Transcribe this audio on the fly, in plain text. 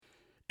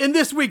In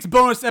this week's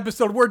bonus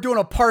episode, we're doing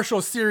a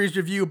partial series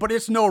review, but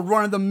it's no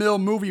run-of-the-mill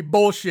movie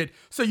bullshit,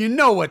 so you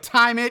know what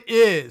time it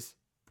is.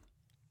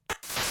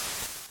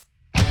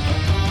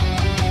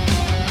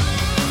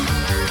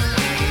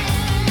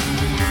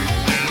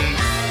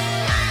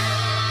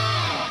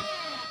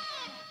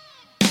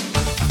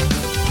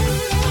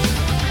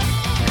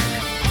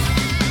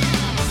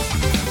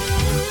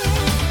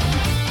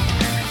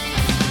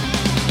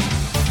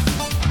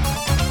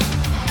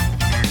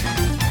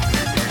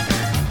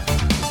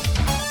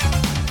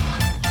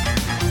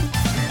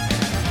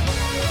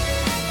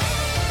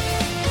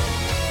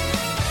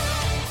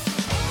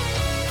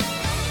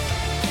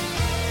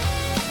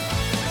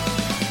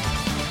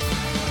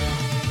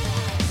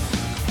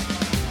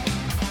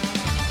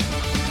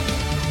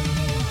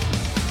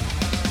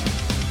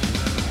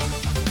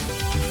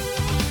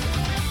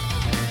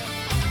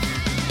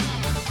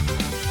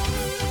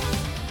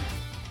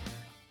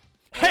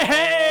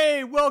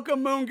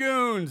 Welcome, Moon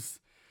Goons.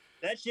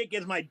 That shit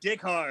gets my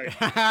dick hard.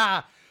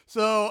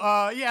 So,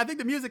 I think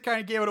the music kind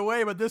of gave it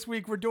away, but this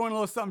week we're doing a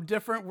little something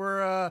different.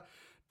 We're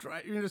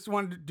just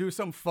wanted to do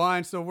something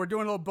fun, so we're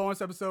doing a little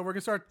bonus episode. We're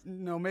gonna start,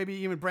 maybe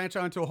even branch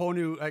out into a whole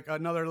new,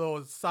 another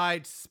little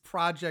side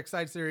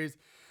series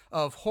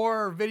of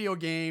horror video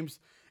games.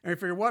 And I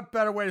figured, what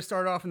better way to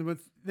start off than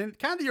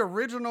kind of the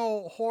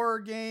original horror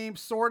game,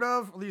 sort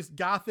of, at least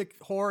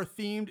gothic horror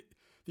themed,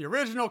 the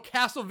original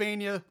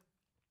Castlevania,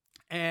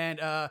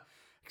 and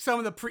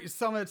some of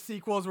the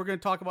sequels we're going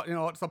to talk about.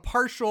 It's a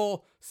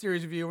partial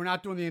series review. We're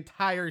not doing the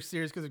entire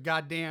series because of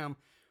goddamn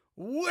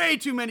way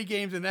too many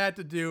games in that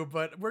to do,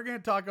 but we're going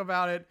to talk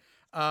about it.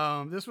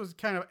 This was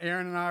kind of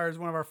Aaron and I,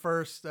 one of our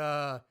first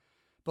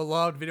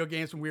beloved video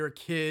games when we were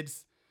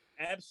kids.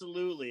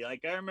 Absolutely. I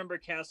remember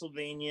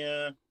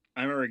Castlevania.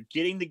 I remember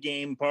getting the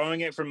game,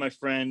 borrowing it from my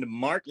friend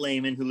Mark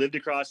Lehman, who lived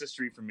across the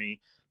street from me,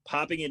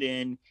 popping it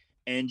in.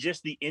 And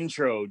just the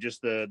intro,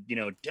 just the,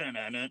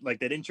 like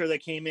that intro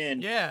that came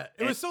in. Yeah,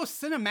 it was so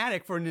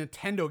cinematic for a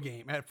Nintendo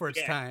game for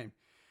its time.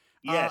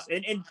 Yes,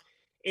 and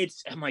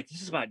I'm like,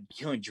 this is about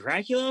killing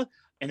Dracula,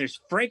 and there's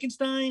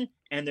Frankenstein,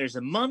 and there's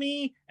a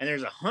mummy, and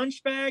there's a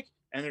hunchback,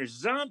 and there's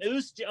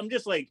zombies. I'm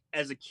just like,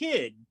 as a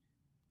kid,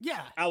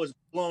 I was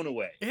blown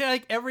away. Yeah,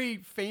 like every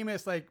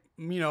famous,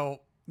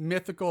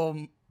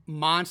 mythical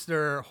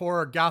monster,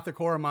 gothic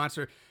horror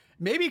monster.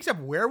 Maybe except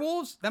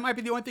werewolves. That might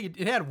be the only thing.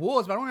 It had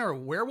wolves, but I don't remember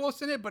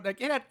werewolves in it. But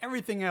it had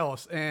everything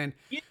else. And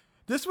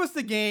this was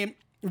the game,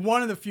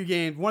 one of the few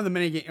games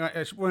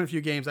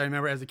I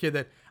remember as a kid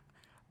that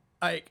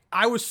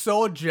I was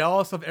so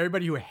jealous of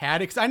everybody who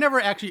had it. Because I never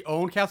actually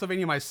owned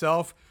Castlevania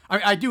myself.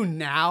 I do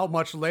now,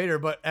 much later.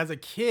 But as a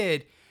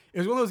kid, it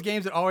was one of those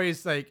games that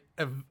always, I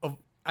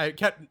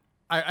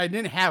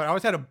didn't have it. I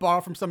always had to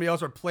borrow from somebody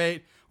else or play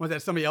it when it was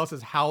at somebody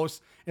else's house.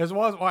 It was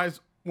one of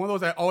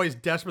those I always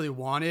desperately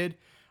wanted.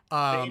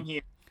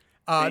 Then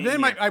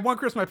one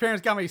Christmas, my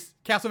parents got me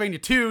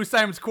Castlevania 2,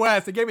 Simon's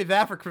Quest. They gave me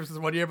that for Christmas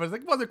one year, but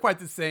it wasn't quite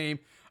the same.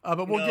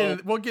 But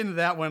we'll get into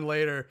that one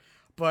later.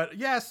 But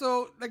yeah,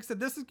 so like I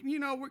said, this is we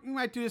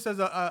might do this as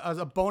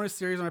a bonus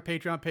series on our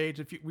Patreon page.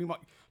 We might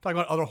talk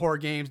about other horror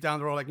games down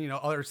the road,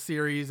 other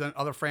series and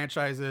other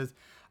franchises.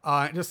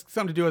 Just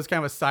something to do as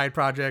kind of a side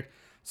project.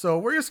 So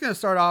we're just going to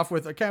start off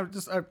with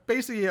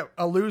basically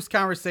a loose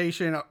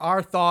conversation,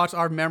 our thoughts,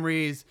 our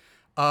memories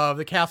of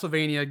the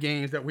Castlevania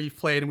games that we've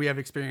played and we have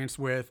experience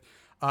with.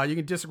 You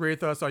can disagree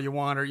with us all you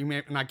want, or you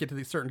may not get to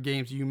these certain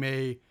games you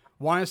may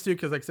want us to,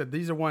 because like I said,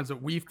 these are ones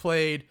that we've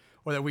played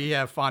or that we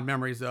have fond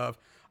memories of.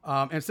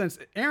 And since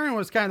Aaron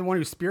was kind of the one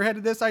who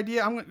spearheaded this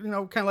idea, I'm going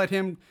to kind of let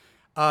him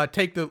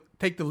take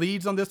the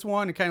leads on this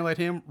one and kind of let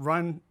him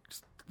run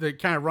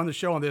the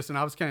show on this, and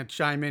I'll just kind of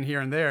chime in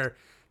here and there.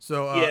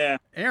 So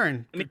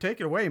Aaron,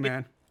 take it away,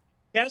 man.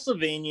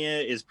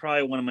 Castlevania is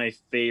probably one of my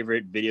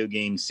favorite video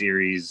game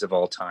series of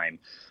all time.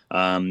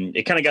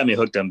 It kind of got me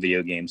hooked on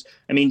video games.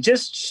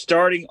 Just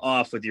starting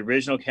off with the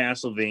original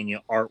Castlevania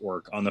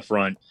artwork on the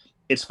front,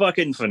 it's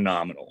fucking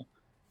phenomenal.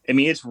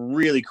 It's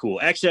really cool.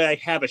 Actually, I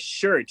have a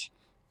shirt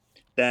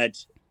that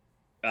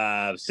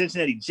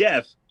Cincinnati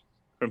Jeff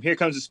from Here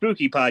Comes the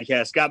Spooky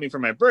podcast got me for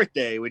my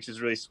birthday, which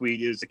is really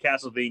sweet. It was a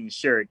Castlevania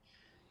shirt.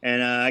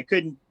 And I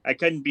couldn't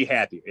be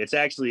happier. It's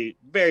actually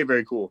very,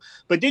 very cool.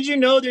 But did you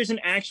know there's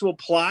an actual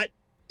plot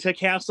to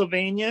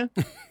Castlevania?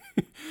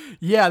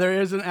 Yeah,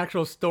 there is an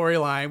actual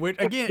storyline. Which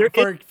again,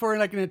 for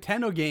like a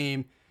Nintendo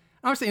game,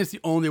 I'm not saying it's the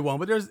only one,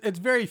 but it's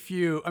very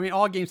few.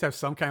 All games have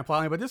some kind of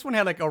plot line, but this one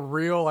had like a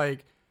real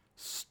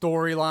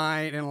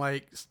storyline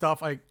and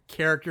stuff like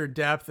character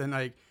depth and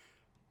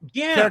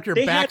character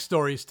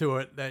backstories to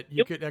it that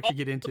you could actually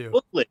get into.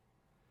 Booklet.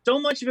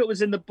 So much of it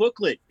was in the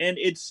booklet, and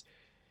it's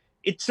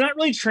not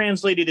really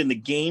translated in the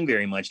game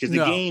very much, because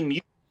the game,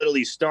 you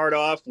literally start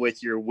off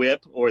with your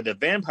whip, or the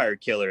vampire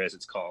killer as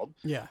it's called.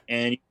 Yeah.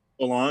 And you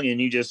go along and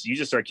you just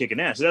start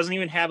kicking ass. It doesn't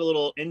even have a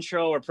little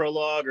intro or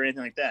prologue or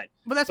anything like that.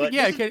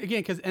 Again,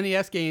 because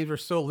NES games were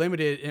so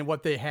limited in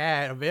what they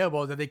had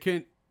available that they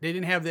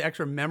didn't have the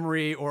extra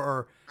memory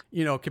or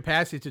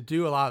capacity to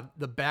do a lot of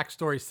the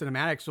backstory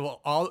cinematics. So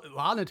a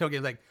lot of Nintendo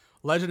games,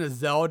 Legend of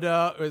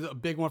Zelda is a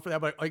big one for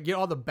that, but I get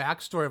all the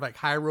backstory of like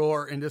Hyrule,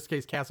 or in this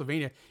case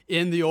Castlevania,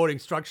 in the old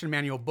instruction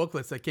manual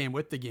booklets that came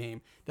with the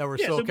game that were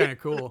so kind of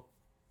cool.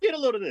 Get a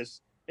load of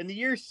this. In the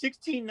year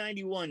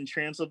 1691,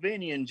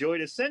 Transylvania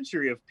enjoyed a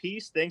century of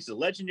peace thanks to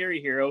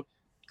legendary hero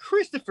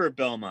Christopher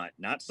Belmont,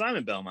 not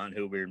Simon Belmont,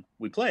 who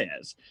we play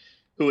as,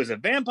 who was a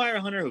vampire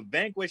hunter who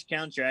vanquished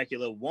Count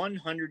Dracula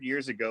 100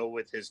 years ago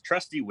with his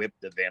trusty whip,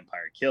 the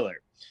Vampire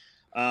Killer.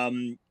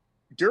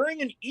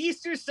 During an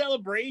Easter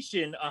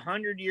celebration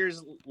 100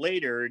 years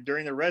later,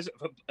 during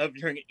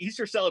an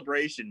Easter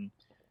celebration,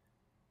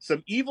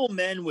 some evil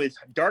men with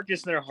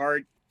darkness in their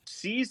heart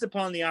seized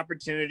upon the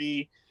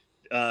opportunity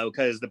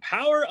because the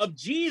power of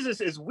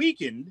Jesus is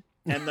weakened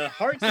and the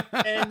hearts of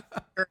men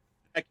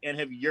and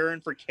have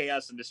yearned for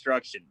chaos and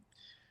destruction.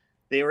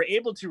 They were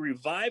able to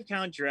revive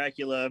Count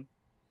Dracula.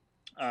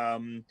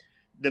 The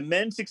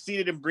men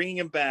succeeded in bringing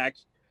him back.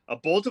 A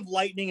bolt of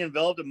lightning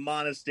enveloped a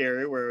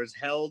monastery where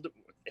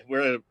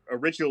a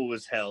ritual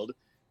was held,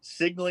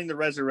 signaling the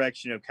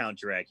resurrection of Count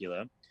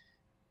Dracula.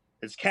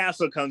 His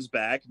castle comes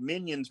back,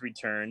 minions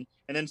return,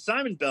 and then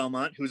Simon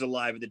Belmont, who's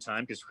alive at the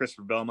time because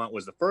Christopher Belmont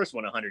was the first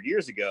one 100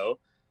 years ago,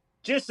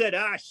 just said,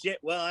 shit,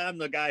 well, I'm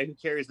the guy who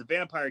carries the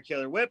Vampire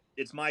Killer whip.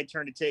 It's my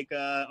turn to take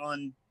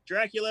on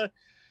Dracula.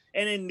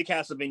 And in the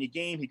Castlevania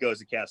game, he goes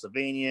to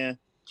Castlevania,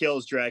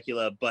 kills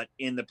Dracula, but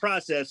in the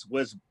process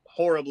was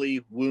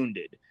horribly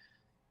wounded.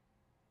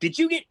 Did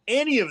you get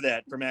any of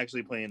that from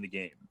actually playing the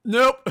game?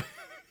 Nope.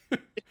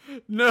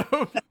 No.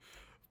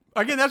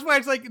 Again, that's why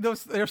it's like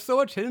there's so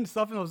much hidden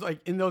stuff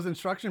in those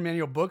instruction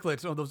manual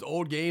booklets of those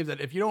old games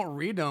that if you don't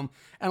read them,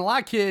 and a lot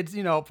of kids,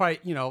 probably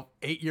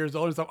 8 years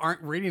old and stuff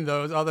aren't reading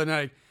those other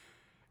than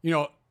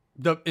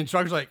the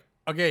instructions like,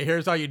 okay,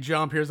 here's how you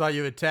jump, here's how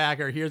you attack,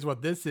 or here's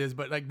what this is.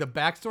 But like the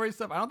backstory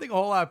stuff, I don't think a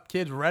whole lot of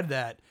kids read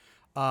that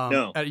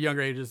at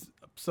younger ages.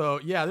 So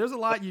yeah, there's a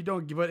lot you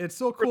don't, but it's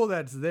so cool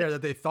that it's there,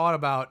 that they thought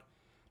about,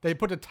 they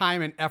put the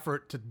time and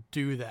effort to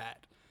do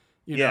that.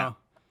 You know?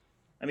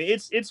 I mean,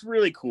 it's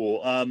really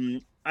cool.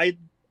 I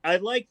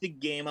like the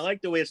game. I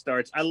like the way it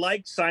starts. I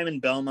like Simon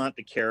Belmont,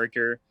 the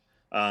character.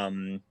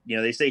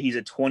 They say he's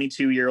a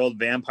 22-year-old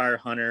vampire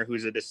hunter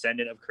who's a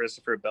descendant of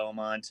Christopher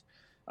Belmont.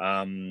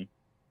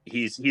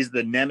 He's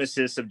the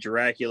nemesis of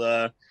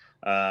Dracula.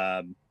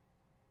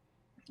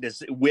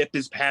 This whip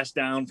is passed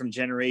down from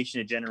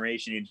generation to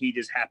generation, and he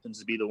just happens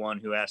to be the one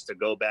who has to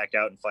go back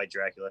out and fight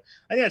Dracula.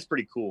 I think that's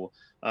pretty cool.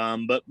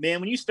 But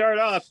man, when you start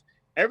off,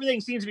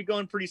 everything seems to be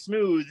going pretty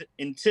smooth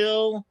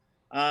until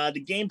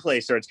the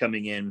gameplay starts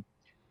coming in.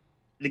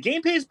 The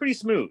gameplay is pretty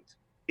smooth.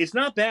 It's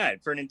not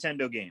bad for a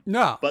Nintendo game.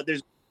 No. But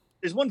there's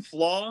one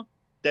flaw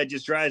that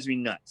just drives me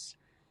nuts.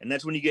 And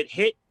that's when you get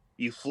hit,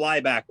 you fly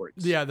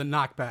backwards. Yeah, the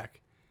knockback.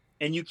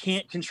 And you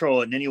can't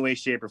control it in any way,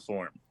 shape, or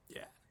form.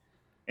 Yeah.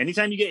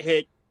 Anytime you get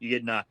hit, you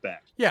get knocked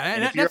back. Yeah,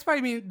 and that's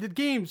probably, the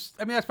games,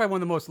 that's probably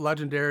one of the most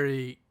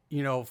legendary,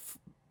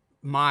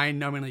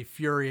 mind-numbingly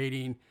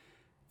infuriating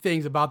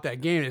things about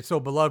that game. It's so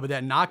beloved, but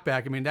that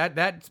knockback,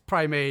 that's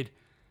probably made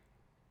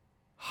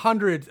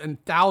hundreds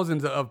and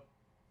thousands of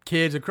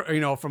kids,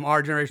 from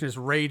our generation just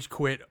rage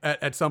quit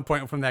at some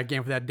point from that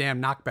game for that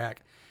damn knockback.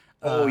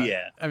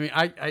 Yeah.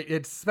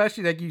 It's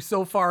especially like you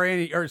so far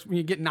in, or when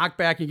you get knocked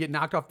back, you get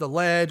knocked off the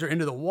ledge or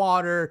into the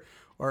water,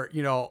 or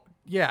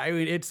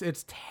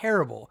it's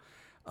terrible.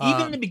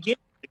 Even in the beginning,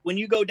 when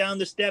you go down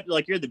the steps,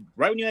 like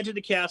right when you enter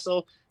the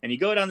castle, and you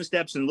go down the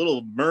steps, and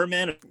little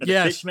mermen or the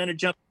fishmen are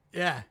jumping.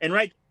 Yeah. And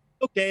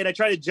and I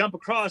try to jump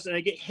across, and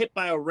I get hit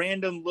by a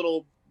random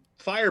little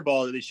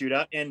fireball that they shoot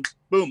out, and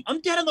boom, I'm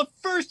dead on the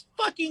first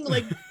fucking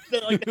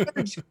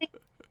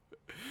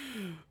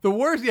The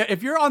worst,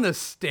 if you're on the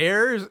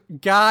stairs,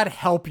 God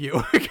help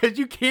you, because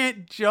you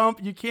can't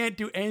jump, you can't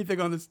do anything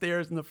on the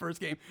stairs in the first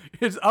game.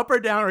 It's up or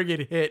down or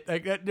get hit.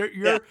 Like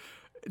you're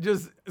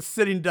just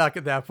sitting duck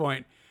at that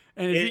point.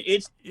 And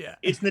this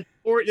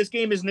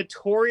game is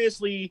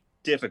notoriously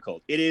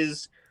difficult. It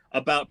is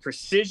about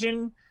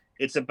precision.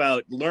 It's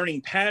about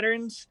learning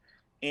patterns.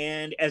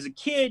 And as a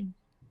kid,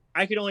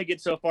 I could only get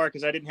so far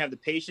because I didn't have the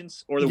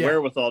patience or the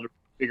wherewithal to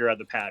figure out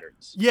the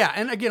patterns. Yeah,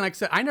 and again, like I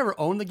said, I never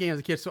owned the game as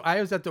a kid, so I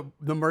was at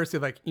the mercy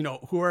of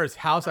whoever's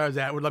house I was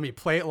at would let me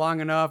play it long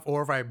enough,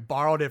 or if I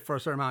borrowed it for a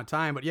certain amount of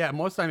time. But yeah,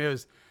 most of the time it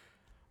was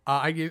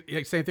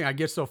same thing. I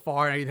get so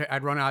far, and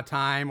I'd run out of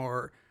time,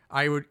 or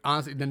I would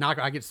honestly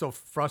I get so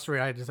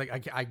frustrated. I just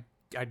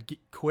I'd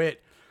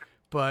quit.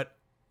 But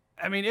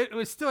it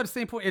was still at the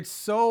same point. It's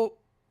still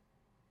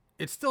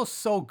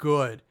so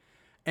good.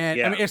 And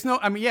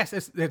yes,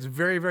 it's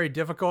very, very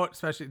difficult,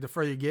 especially the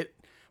further you get.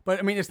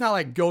 But it's not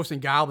like Ghosts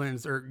and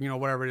Goblins or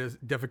whatever it is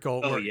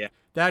difficult. Oh yeah,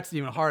 that's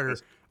even harder.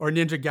 Or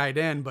Ninja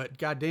Gaiden, but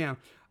goddamn.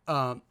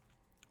 But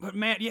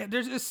man, yeah,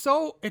 it's just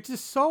so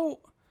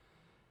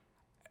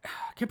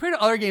compared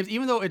to other games,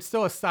 even though it's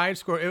still a side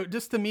scroll.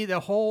 Just to me,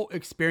 the whole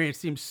experience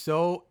seems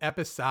so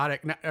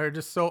episodic, not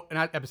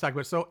episodic,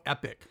 but so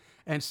epic,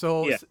 and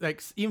so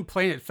like even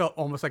playing it felt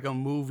almost like a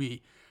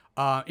movie.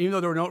 Even though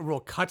there were no real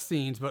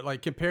cutscenes, but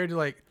like compared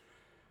to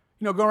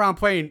go around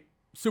playing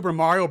Super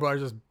Mario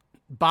Bros. Just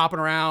bopping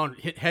around,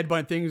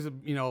 headbutting things,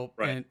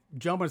 Right. and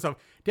jumping and stuff.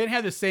 Didn't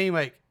have the same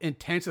like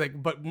intensity.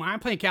 Like, but when I'm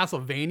playing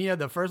Castlevania,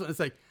 the first one, it's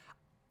like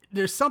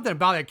there's something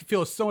about it that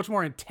feels so much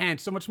more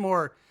intense, so much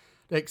more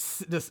like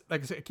this.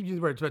 Like I keep using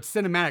the word, but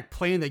cinematic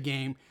playing the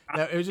game.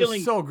 That it was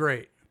just so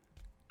great.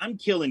 I'm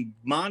killing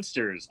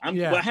monsters. I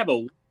have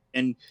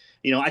and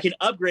I can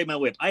upgrade my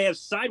whip. I have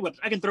side whips.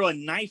 I can throw a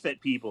knife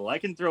at people. I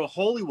can throw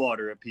holy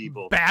water at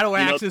people. Battle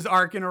axes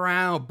arcing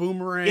around,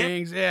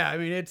 boomerangs. Yeah, I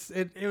mean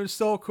it was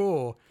so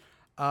cool.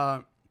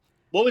 What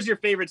was your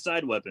favorite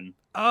side weapon?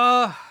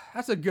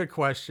 That's a good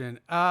question.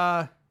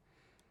 I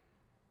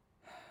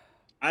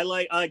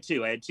like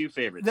two. I had two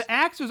favorites. The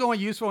axe was only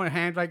useful in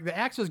hand. Like the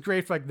axe was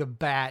great for like the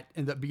bat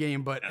in the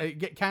beginning, but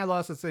it kind of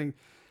lost this thing.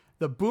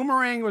 The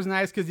boomerang was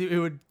nice because it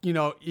would,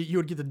 you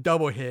would get the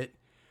double hit.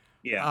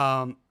 Yeah.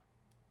 I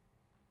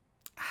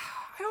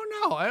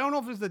don't know. I don't know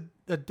if it's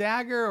the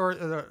dagger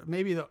or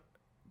maybe the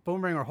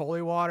boomerang or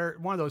holy water.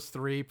 One of those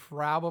three,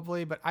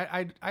 probably. But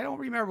I don't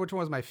remember which one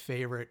was my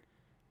favorite.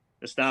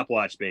 The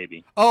stopwatch,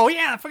 baby. Oh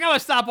yeah, I forgot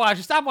about stopwatch.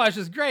 The stopwatch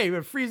is great.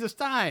 It freezes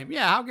time.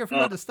 Yeah, how can I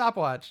forget the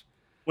stopwatch?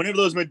 Whenever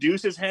those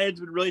Medusa's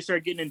heads would really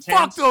start getting intense.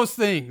 Fuck those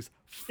things.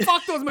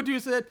 Fuck those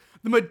Medusa.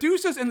 The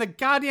Medusas and the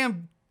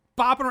goddamn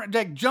bopping around,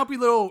 like jumpy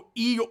little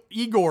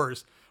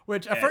Igors.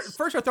 Which at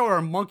first I thought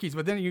were monkeys,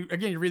 but then you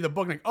read the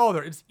book and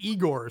it's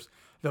Igors.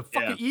 The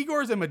fucking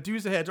Igors and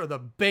Medusa heads are the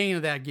bane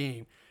of that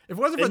game. If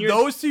it wasn't for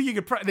those two,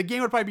 the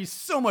game would probably be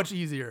so much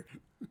easier.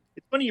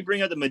 It's funny you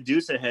bring up the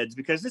Medusa heads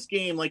because this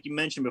game, like you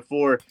mentioned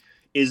before,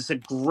 is a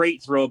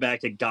great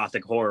throwback to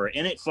Gothic horror,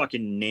 and it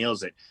fucking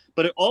nails it.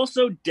 But it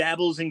also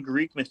dabbles in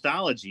Greek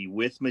mythology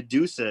with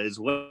Medusa as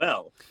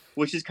well,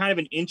 which is kind of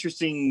an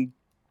interesting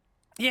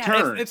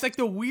turn. It's like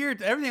the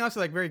weird. Everything else is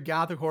like very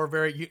Gothic horror,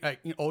 very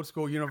old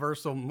school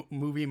Universal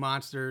movie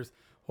monsters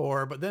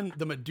horror. But then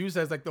the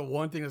Medusa is like the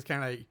one thing that's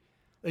kind of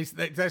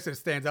that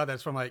stands out.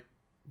 That's from like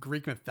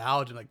Greek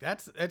mythology. Like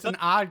that's an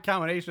odd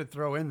combination to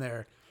throw in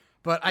there.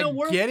 But I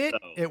get it.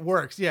 Though. It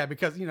works,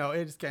 because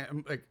it's kind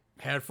of like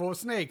head full of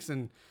snakes,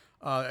 and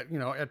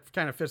it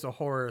kind of fits a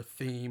horror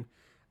theme,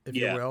 if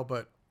you will.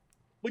 But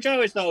which I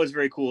always thought was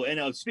very cool.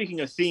 And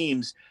speaking of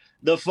themes,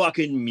 the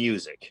fucking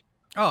music.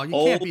 Oh, you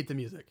can't beat the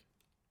music.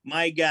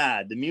 My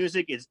God, the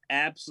music is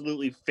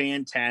absolutely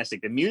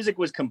fantastic. The music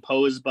was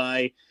composed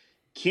by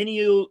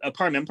Kinuyo.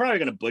 Pardon me, I'm probably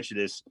going to butcher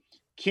this.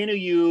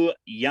 Kinuyo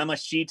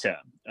Yamashita,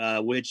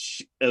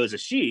 which it was a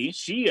she.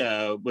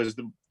 That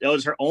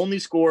was her only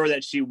score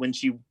that she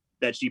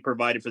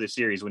provided for the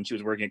series when she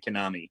was working at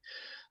Konami.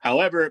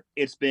 However,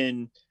 it's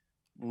been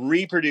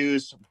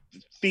reproduced,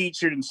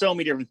 featured in so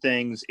many different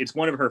things. It's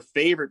one of her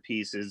favorite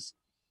pieces.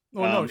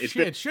 Well,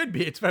 it should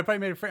be. It's probably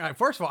made it.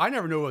 First of all, I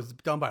never knew it was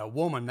done by a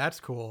woman. That's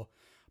cool.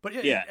 But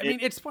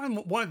it's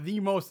one of the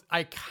most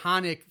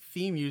iconic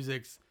theme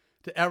musics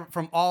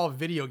from all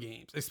video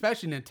games,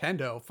 especially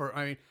Nintendo.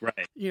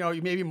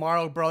 Maybe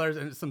Mario Brothers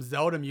and some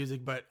Zelda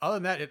music, but other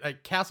than that,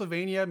 like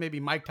Castlevania, maybe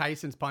Mike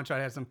Tyson's Punch Out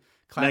has some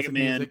classic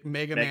music,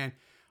 Mega Man.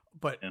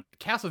 But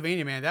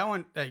Castlevania, man, that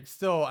one, like,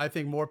 still, I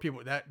think more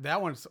people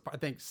that one's, I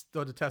think,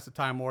 stood the test of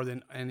time more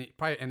than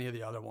probably any of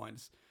the other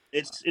ones.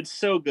 It's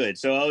so good.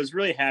 So I was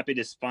really happy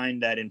to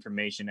find that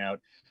information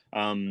out,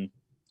 and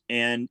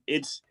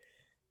it's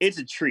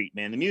a treat,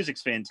 man. The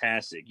music's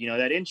fantastic.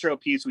 That intro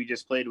piece we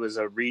just played was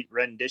a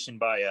rendition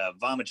by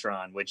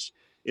Vomitron, which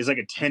is like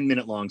a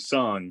 10-minute long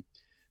song.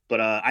 But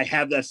I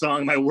have that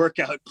song in my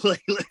workout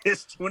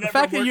playlist. The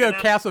fact that you have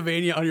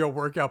Castlevania on your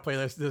workout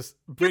playlist just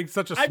brings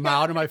such a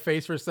smile to my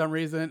face for some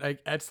reason. I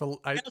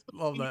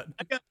love that.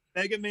 I've got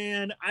Mega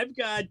Man. I've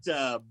got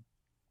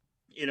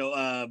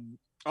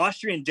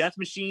Austrian Death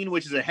Machine,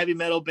 which is a heavy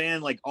metal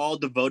band like all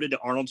devoted to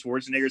Arnold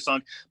Schwarzenegger's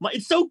song.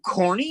 It's so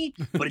corny,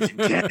 but it's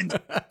intense.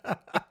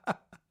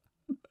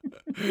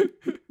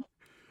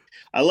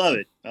 I love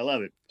it.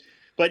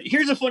 But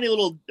here's a funny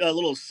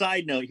little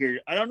side note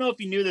here. I don't know if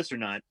you knew this or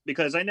not,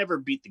 because I never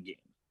beat the game.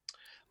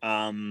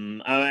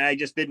 I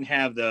just didn't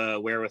have the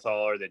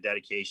wherewithal or the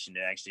dedication to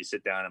actually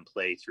sit down and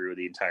play through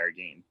the entire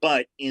game.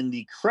 But in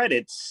the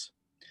credits,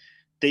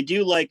 they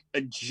do like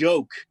a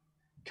joke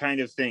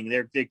kind of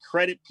thing. They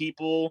credit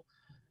people,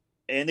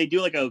 and they do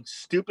like a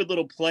stupid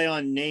little play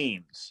on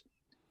names.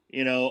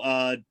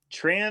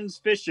 Trans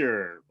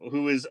Fisher,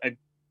 who is an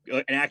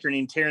actor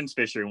named Terrence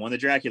Fisher in one of the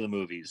Dracula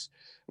movies.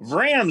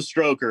 Bram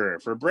Stoker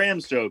for Bram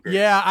Stoker.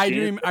 Yeah, I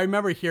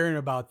remember hearing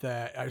about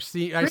that. I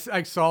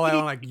saw that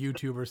on like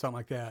YouTube or something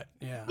like that.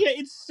 Yeah. Yeah,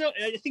 it's so.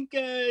 I think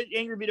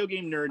Angry Video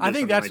Game Nerd. I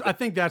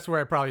think that's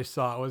where I probably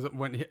saw it, was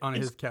when on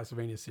his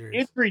Castlevania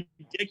series. It's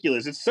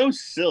ridiculous. It's so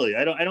silly.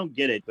 I don't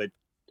get it, but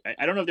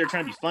I don't know if they're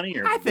trying to be funny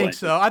or. I think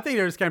so. I think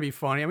they're just gonna be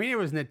funny. I mean, it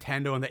was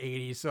Nintendo in the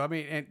 '80s, so I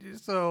mean,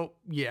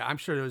 I'm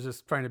sure it was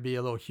just trying to be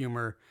a little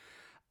humor.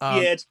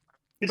 It's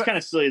kind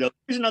of silly though.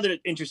 Here's another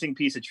interesting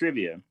piece of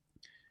trivia.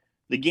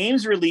 The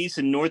game's release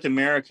in North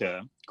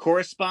America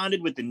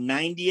corresponded with the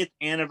 90th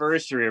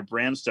anniversary of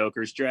Bram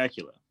Stoker's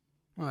Dracula.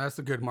 Well, that's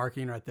a good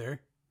marking right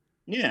there.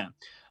 Yeah.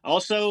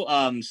 Also,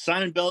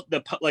 Simon Belmont,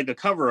 the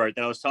cover art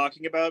that I was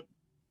talking about,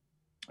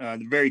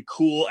 The very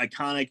cool,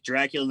 iconic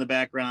Dracula in the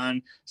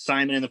background,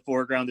 Simon in the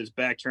foreground, his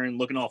back turned,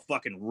 looking all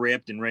fucking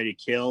ripped and ready to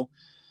kill.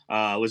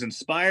 Was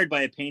inspired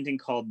by a painting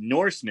called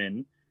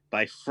Norseman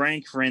by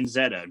Frank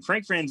Franzetta. And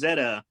Frank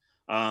Franzetta,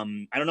 I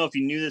don't know if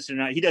you knew this or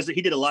not. He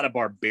did a lot of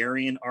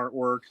barbarian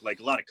artwork, like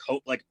a lot of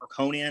like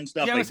Conan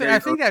stuff. Yeah, like I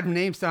think that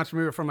name sounds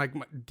familiar from like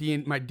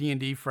my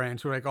D&D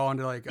friends who are like all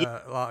into like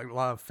a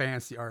lot of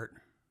fantasy art.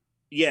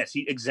 Yes,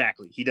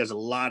 exactly. He does a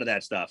lot of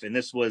that stuff. And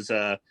this was,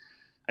 I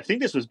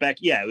think this was back.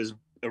 Yeah, it was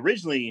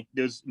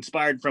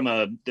inspired from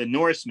the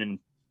Norseman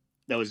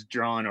that was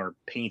drawn or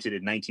painted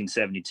in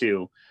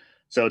 1972.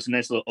 So it's a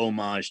nice little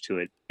homage to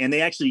it. And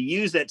they actually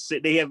use that.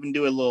 They have been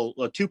doing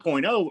a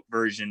 2.0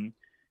 version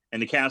in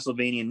the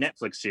Castlevania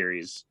Netflix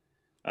series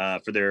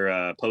for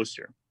their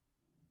poster.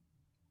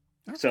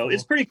 That's so cool.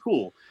 It's pretty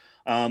cool.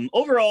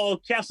 Overall,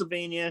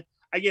 Castlevania,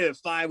 I give it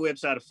 5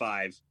 whips out of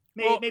 5.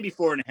 Maybe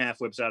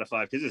 4.5 whips out of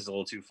 5 because it's a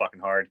little too fucking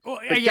hard. Well,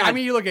 yeah, I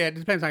mean, you look at it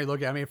depends how you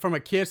look at it. I mean, from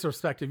a kid's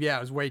perspective, yeah, it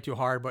was way too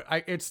hard, but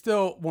it's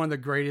still one of the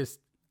greatest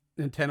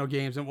Nintendo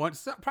games and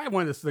probably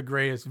one of the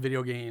greatest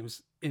video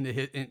games in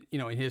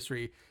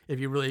history. If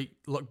you really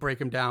break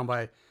them down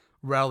by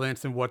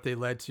relevance and what they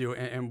led to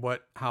and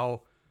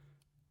how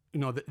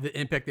the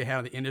impact they had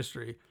on the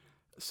industry.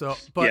 So,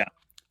 but yeah.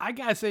 I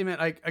gotta say, man,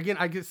 like again,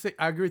 I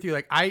agree with you.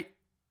 Like I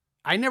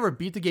never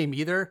beat the game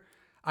either.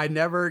 I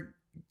never.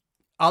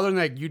 Other than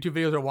like YouTube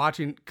videos or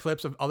watching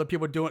clips of other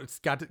people doing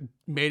it,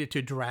 made it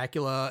to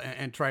Dracula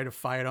and try to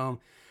fight him.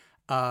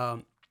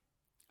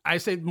 I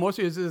say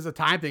mostly this is a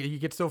time thing. You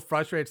get so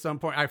frustrated at some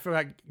point. I feel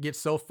like I get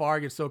so far,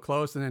 get so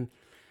close, and then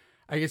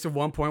I get to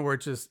one point where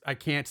it's just I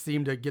can't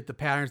seem to get the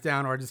patterns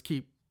down, or I just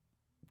keep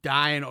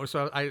dying, or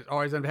so I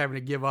always end up having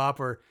to give up.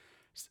 Or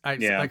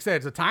like I said,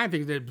 it's a time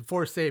thing.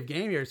 Before save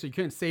game here, so you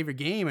couldn't save your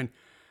game, and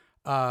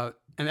that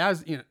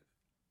was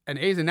And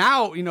Azen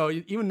now,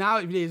 even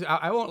nowadays,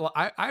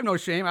 I have no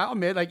shame. I'll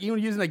admit, like, even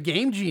using a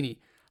Game Genie.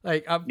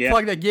 Like, I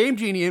plug that Game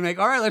Genie in, like,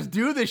 all right, let's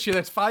do this shit.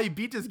 Let's finally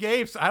beat this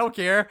game. So I don't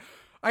care.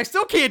 I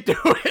still can't do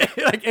it.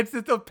 Like, it's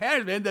just the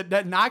pattern, man.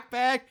 That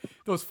knockback,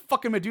 those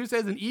fucking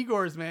Medusas and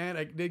Igors, man,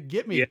 like, they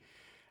get me.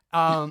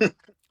 Yeah.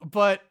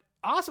 But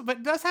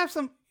it does have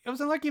some, it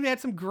was like it had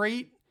some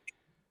great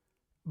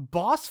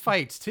boss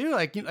fights, too.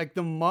 Like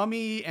the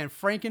Mummy and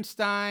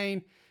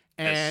Frankenstein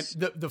and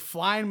the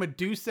flying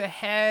Medusa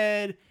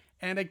head.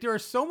 And like there are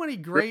so many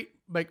great,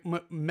 like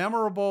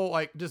memorable,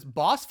 like just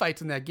boss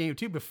fights in that game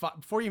too.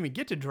 Before you even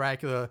get to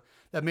Dracula,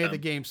 that made the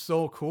game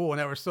so cool,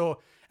 and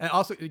and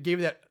also it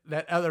gave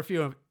that other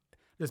feeling of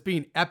just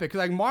being epic. Because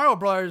like Mario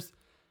Brothers,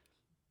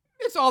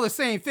 it's all the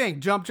same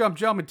thing: jump, jump,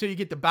 jump until you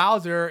get to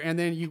Bowser, and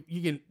then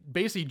you can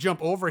basically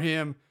jump over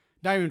him,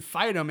 not even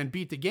fight him, and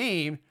beat the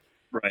game.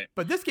 Right.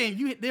 But this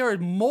game, there are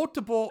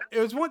multiple. It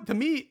was one to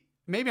me.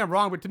 Maybe I'm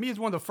wrong, but to me, it's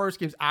one of the first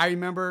games I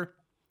remember,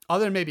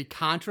 other than maybe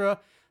Contra,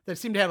 that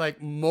seemed to have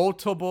like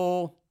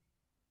multiple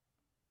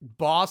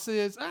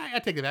bosses. I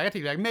take it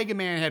back. Mega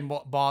Man had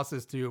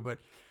bosses too, but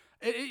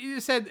it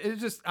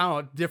just I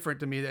don't know,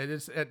 different to me. That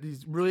it's at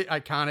these really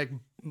iconic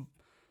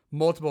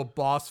multiple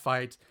boss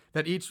fights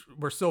that each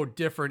were so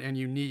different and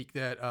unique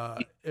that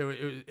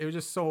it was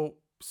just so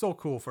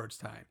cool for its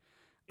time.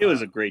 It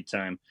was a great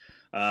time.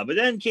 But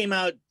then came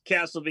out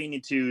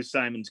Castlevania 2: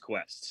 Simon's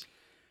Quest.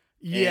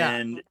 Yeah.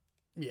 And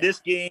this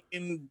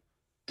game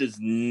does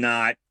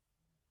not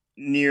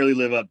nearly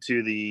live up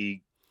to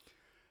the.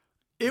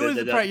 It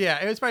was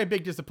probably a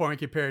big disappointment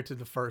compared to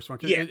the first one.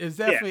 Yeah, it's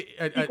definitely.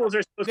 Sequels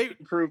are supposed to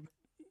improve.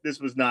 This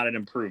was not an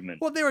improvement.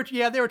 Well, they were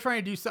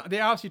trying to do something.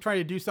 They obviously trying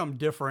to do something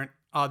different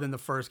than the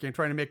first game,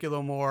 trying to make it a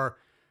little more.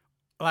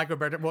 Like a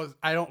better. Well,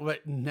 I don't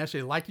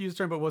necessarily like to use the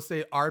term, but we'll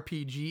say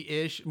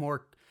RPG-ish,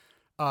 more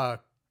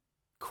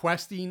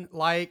questing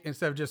like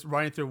instead of just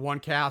running through one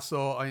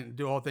castle and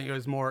do the whole thing. It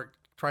was more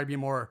try to be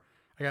more,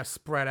 I guess,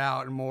 spread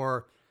out and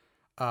more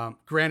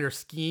grander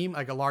scheme,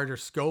 like a larger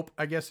scope,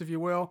 I guess, if you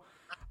will.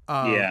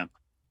 Yeah.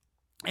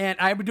 And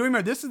I do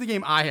remember this is the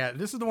game I had.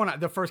 This is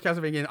the first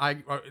Castlevania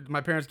game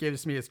my parents gave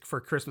this to me for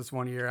Christmas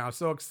one year. And I was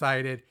so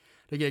excited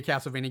to get a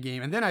Castlevania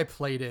game, and then I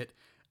played it.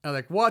 And I'm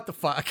like, what the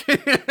fuck?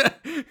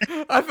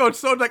 I felt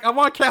so like I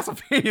want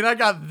Castlevania, and I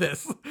got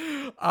this.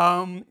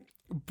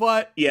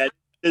 But yeah.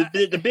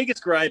 The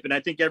biggest gripe, and I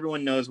think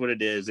everyone knows what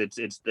it is.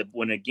 It's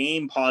when a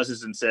game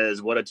pauses and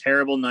says, "What a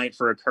terrible night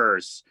for a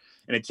curse,"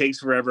 and it takes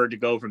forever to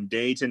go from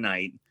day to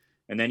night,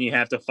 and then you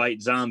have to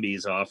fight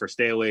zombies off or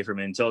stay away from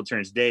it until it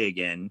turns day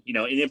again. And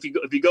if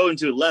you go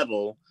into a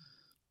level,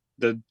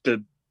 the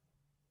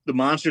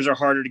monsters are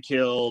harder to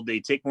kill. They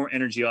take more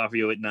energy off of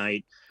you at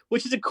night,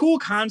 which is a cool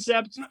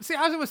concept. See,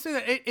 I was going to say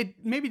that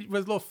it maybe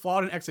was a little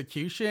flawed in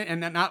execution, and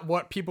not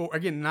what people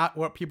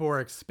were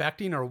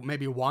expecting or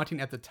maybe wanting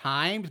at the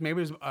time.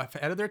 Maybe it was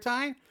ahead of their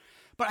time.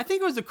 But I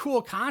think it was a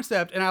cool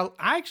concept, and I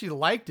actually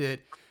liked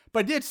it,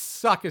 but it did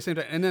suck at the same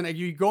time. And then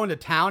you go into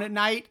town at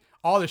night,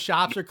 all the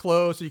shops are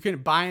closed, so you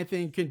couldn't buy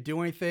anything, you couldn't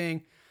do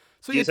anything.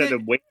 So you just had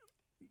to wait.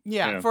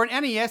 Yeah, for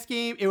an NES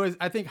game, it was,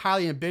 I think,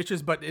 highly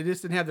ambitious, but it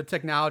just didn't have the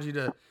technology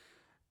to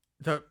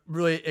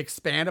really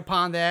expand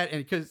upon that.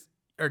 And because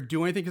or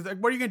do anything. Because like,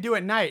 what are you gonna do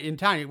at night in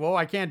town? Well,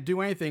 I can't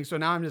do anything, so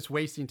now I'm just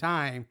wasting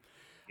time.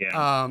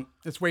 Yeah.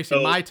 It's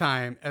wasting my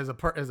time as a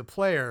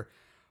player.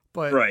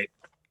 But right.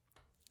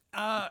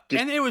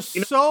 And it was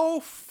so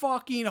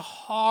fucking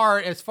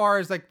hard as far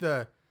as like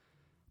the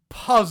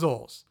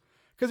puzzles,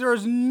 because there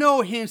was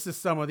no hints to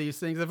some of these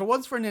things. If it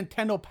wasn't for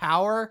Nintendo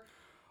Power,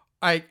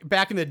 like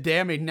back in the day,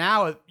 I mean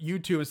now with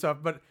YouTube and stuff,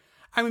 but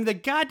I mean the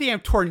goddamn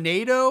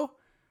tornado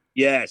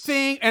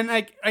thing, and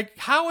like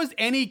how is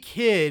any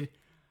kid,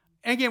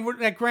 and again, we're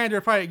like granted,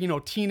 they're probably, you know,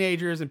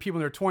 teenagers and people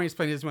in their 20s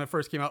playing this when it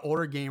first came out,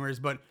 older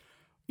gamers, but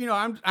you know,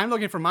 I'm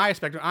looking from my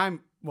spectrum.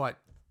 I'm what,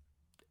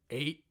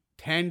 8,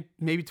 10,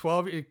 maybe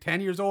 12,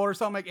 10 years old or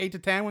something, like 8 to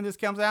 10 when this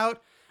comes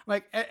out.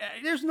 Like,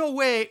 there's no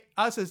way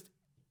us as,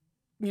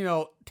 you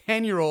know,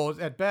 10-year-olds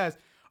at best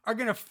are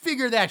going to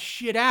figure that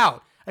shit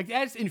out. Like,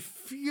 that's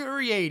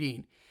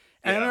infuriating.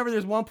 And I remember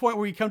there's one point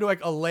where you come to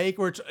like a lake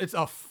where it's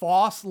a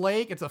false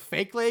lake. It's a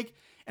fake lake.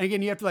 And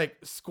again, you have to like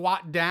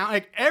squat down.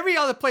 Like every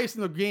other place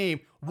in the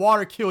game,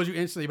 water kills you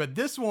instantly. But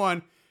this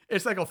one,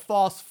 it's like a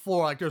false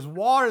floor. Like there's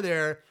water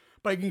there,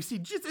 but you can see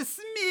just a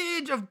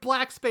smidge of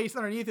black space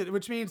underneath it,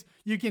 which means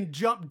you can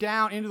jump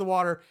down into the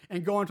water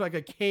and go into like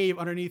a cave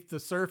underneath the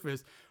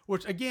surface,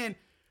 which again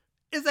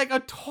is like a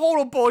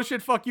total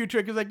bullshit fuck you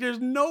trick. Because like there's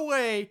no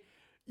way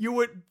you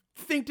would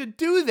think to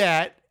do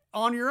that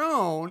on your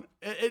own.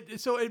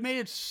 So it made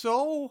it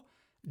so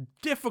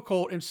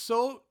difficult and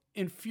so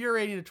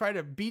infuriating to try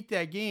to beat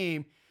that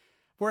game.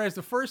 Whereas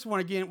the first one,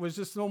 again, was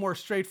just a little more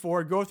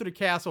straightforward. Go through the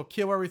castle,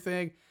 kill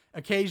everything.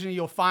 Occasionally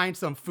you'll find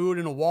some food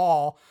in a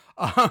wall.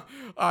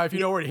 If you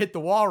know where to hit the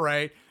wall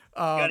right. You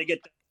gotta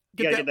get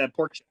that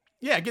pork chop.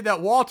 Yeah, get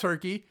that wall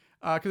turkey.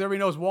 Because everybody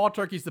knows wall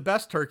turkey's the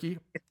best turkey.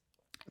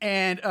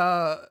 And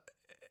so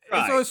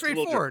it's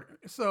straightforward.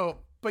 So,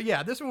 but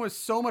yeah, this one was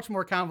so much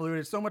more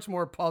convoluted, so much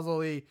more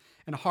puzzly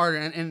and harder.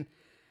 And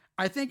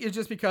I think it's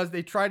just because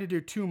they tried to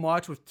do too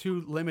much with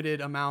too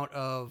limited amount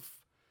of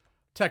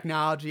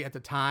technology at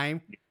the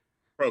time.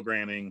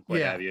 Programming,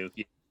 what have you.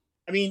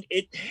 I mean,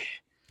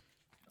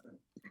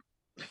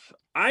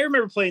 I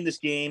remember playing this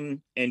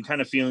game and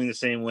kind of feeling the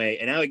same way.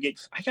 And I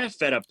got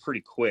fed up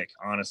pretty quick,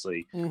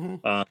 honestly.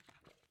 Mm-hmm.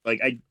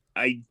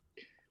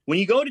 When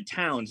you go to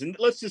towns, and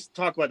let's just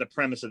talk about the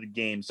premise of the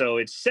game. So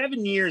it's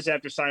 7 years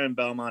after Simon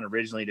Belmont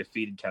originally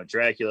defeated Count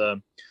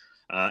Dracula.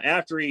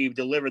 After he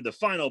delivered the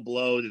final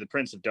blow to the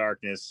Prince of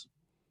Darkness,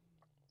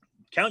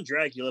 Count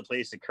Dracula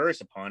placed a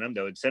curse upon him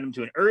that would send him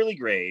to an early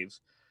grave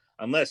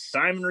unless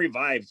Simon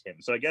revived him.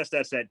 So I guess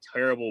that's that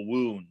terrible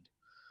wound.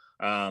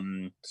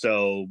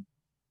 So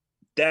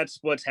that's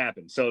what's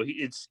happened. So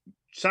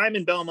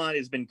Simon Belmont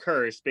has been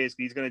cursed.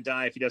 Basically, he's going to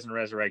die if he doesn't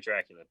resurrect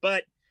Dracula.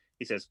 But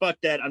he says, fuck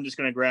that. I'm just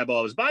going to grab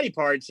all his body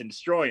parts and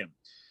destroy him.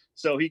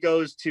 So he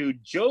goes to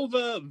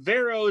Jova,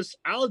 Veros,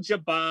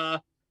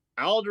 Al-Jabba,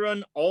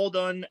 Aldrun,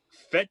 Aldun,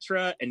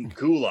 Fetra, and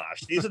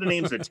Goulash. These are the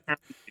names of the towns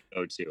to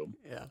go to.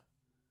 Yeah.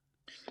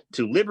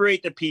 To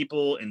liberate the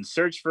people and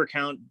search for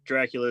Count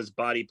Dracula's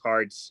body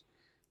parts,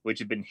 which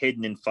have been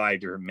hidden in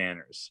 5 different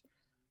manners.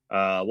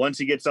 Once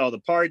he gets all the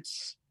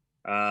parts,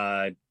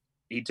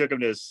 he took them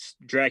to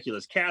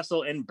Dracula's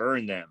castle and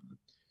burned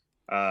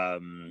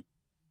them.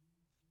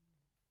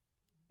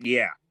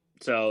 Yeah,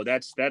 so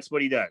that's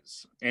what he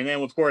does. And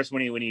then, of course,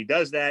 when he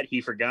does that, he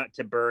forgot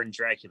to burn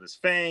Dracula's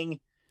fang.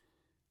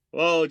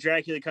 Well,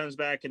 Dracula comes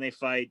back and they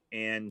fight,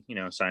 and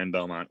Simon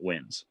Belmont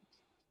wins.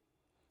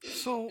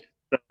 So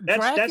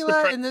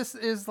Dracula in this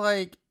is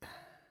like,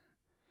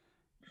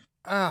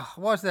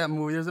 watch that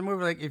movie. There's a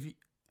movie like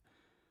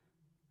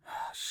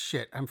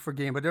shit, I'm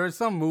forgetting, but there was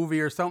some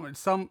movie or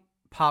some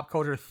pop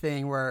culture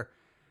thing where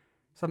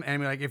some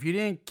enemy, like if you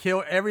didn't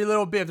kill every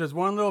little bit, if there's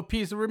one little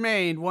piece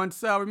remained, one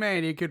cell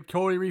remained, he could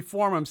totally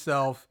reform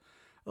himself.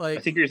 Like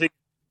I think you're thinking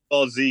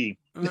Ball Z.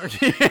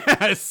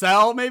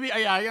 Cell maybe.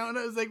 I don't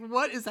know. It's like,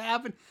 what is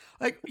happening?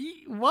 Like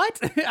what?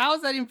 How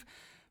is that even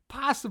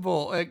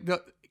possible? Like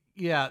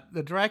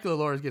the Dracula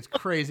lore gets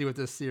crazy with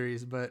this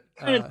series, but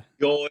the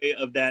joy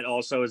of that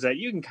also is that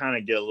you can kind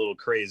of get a little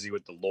crazy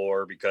with the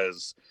lore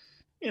because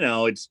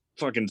it's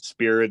fucking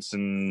spirits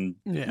and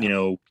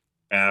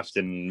craft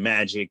and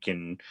magic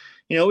and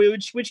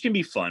which can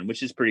be fun,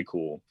 which is pretty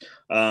cool.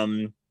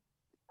 The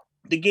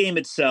game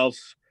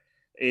itself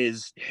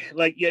is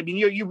like, I mean,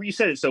 you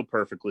said it so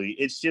perfectly.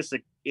 It's just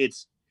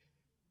it's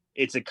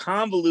a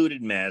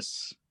convoluted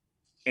mess,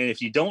 and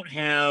if you don't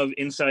have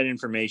inside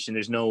information,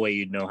 there's no way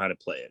you'd know how to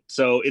play it.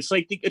 So it's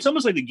like it's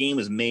almost like the game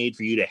was made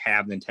for you to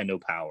have Nintendo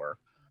Power,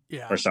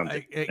 or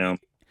something.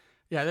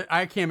 Yeah,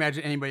 I can't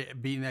imagine anybody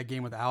beating that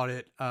game without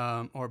it,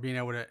 or being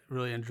able to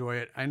really enjoy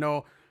it. I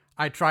know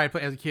I tried to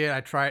play as a kid.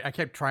 I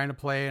kept trying to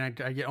play, and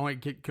I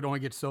could only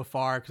get so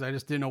far because I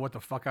just didn't know what the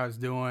fuck I was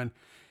doing,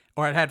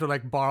 or I'd had to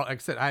borrow. Like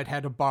I said, I'd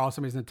had to borrow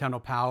somebody's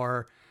Nintendo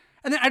Power,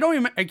 and then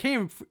I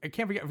can't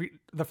forget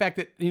the fact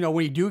that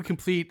when you do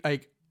complete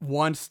like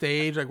one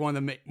stage, like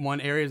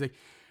one area is like,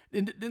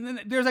 and then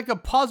there's like a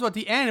puzzle at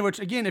the end, which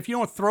again, if you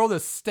don't throw the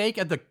stake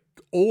at the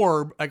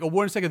orb, like a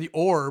wooden stake of the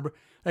orb.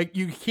 Like,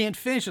 you can't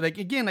finish it. Like,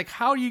 again, like,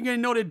 how are you going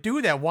to know to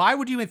do that? Why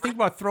would you even think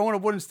about throwing a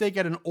wooden stake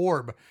at an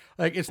orb?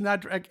 Like, it's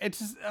not, like, it's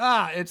just,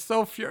 it's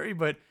so fury,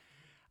 but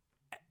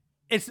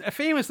it's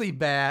famously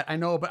bad, I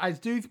know, but I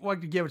do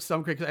want to give it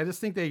some credit because I just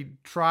think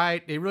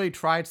they really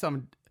tried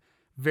some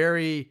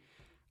very,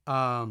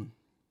 what's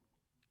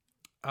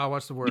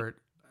the word?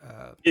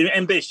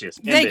 Ambitious.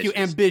 Thank you,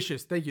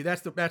 ambitious. Thank you.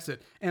 That's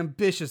it.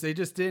 Ambitious. They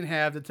just didn't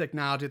have the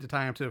technology at the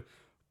time to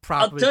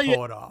properly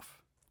pull it off.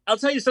 I'll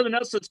tell you something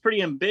else that's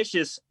pretty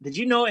ambitious. Did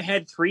you know it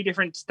had 3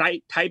 different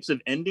types of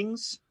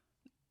endings?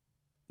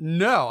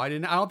 No, I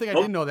didn't. I don't think I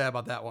did know that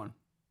about that one.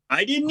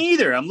 I didn't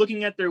either. I'm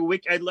looking at their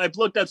wiki. I've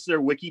looked up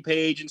their wiki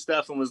page and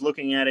stuff and was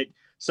looking at it.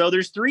 So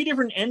there's 3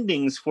 different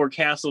endings for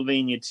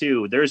Castlevania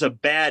 2. There's a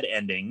bad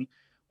ending,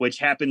 which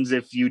happens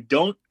if you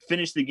don't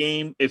finish the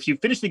game. If you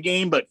finish the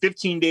game, but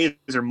 15 days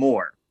or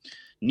more.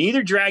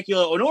 Neither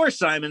Dracula nor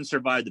Simon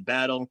survived the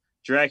battle.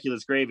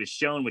 Dracula's grave is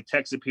shown with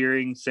text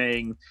appearing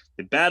saying,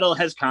 "The battle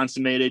has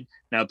consummated.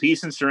 Now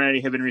peace and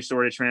serenity have been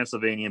restored to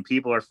Transylvania, and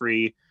people are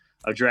free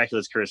of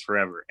Dracula's curse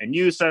forever. And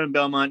you, Simon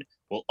Belmont,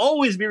 will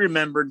always be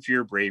remembered for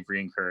your bravery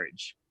and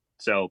courage."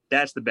 So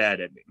that's the bad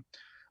ending.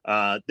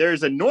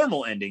 There's a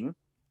normal ending,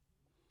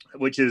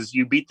 which is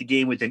you beat the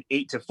game within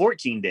 8 to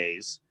 14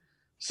 days.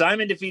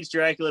 Simon defeats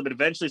Dracula, but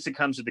eventually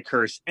succumbs to the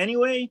curse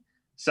anyway.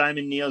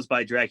 Simon kneels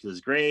by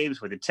Dracula's graves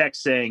with a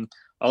text saying,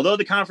 "Although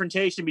the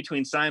confrontation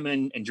between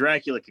Simon and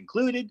Dracula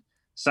concluded,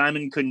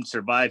 Simon couldn't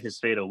survive his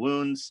fatal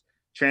wounds.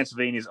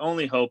 Transylvania's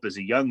only hope is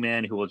a young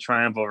man who will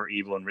triumph over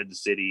evil and rid the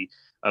city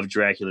of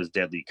Dracula's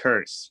deadly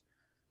curse."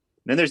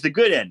 Then there's the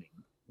good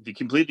ending. If you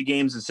complete the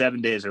games in 7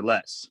 days or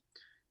less.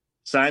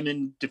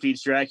 Simon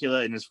defeats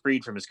Dracula and is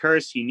freed from his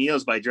curse. He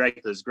kneels by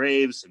Dracula's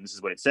graves, and this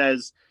is what it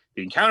says.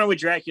 The encounter with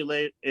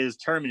Dracula is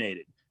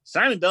terminated.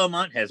 Simon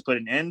Belmont has put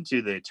an end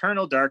to the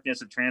eternal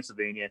darkness of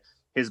Transylvania.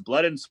 His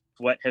blood and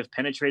sweat have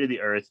penetrated the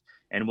earth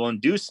and will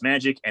induce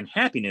magic and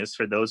happiness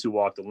for those who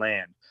walk the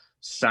land.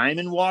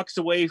 Simon walks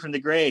away from the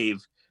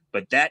grave,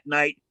 but that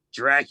night,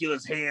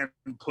 Dracula's hand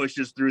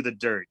pushes through the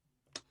dirt.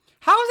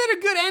 How is that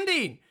a good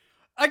ending?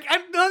 Like,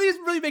 none of these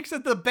really make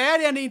sense. The bad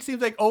ending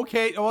seems like,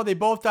 okay, well, they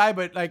both die,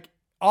 but like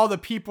all the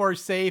people are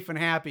safe and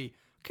happy.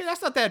 Okay,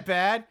 that's not that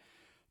bad.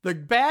 The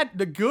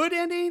good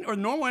ending or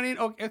normal ending,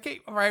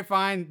 okay, all right,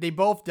 fine. They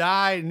both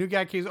die. New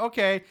guy kills,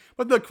 okay.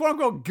 But the quote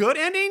unquote good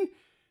ending,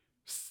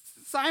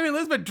 Simon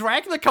lives, but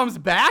Dracula comes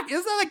back.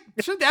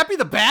 Shouldn't that be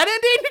the bad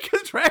ending?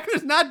 Because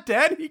Dracula's not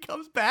dead, he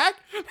comes back.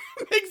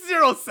 That makes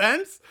zero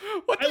sense.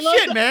 What the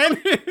shit,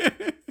 man?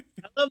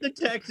 I love the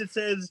text. It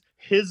says,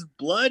 "His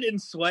blood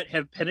and sweat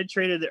have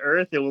penetrated the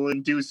earth and will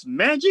induce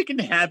magic and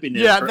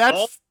happiness." Yeah,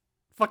 that's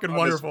fucking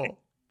wonderful.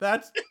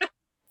 That's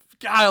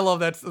God, I love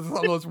that. Some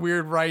of those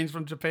weird writings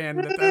from Japan.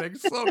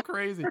 That's so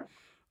crazy.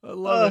 I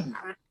love it.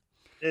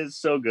 It's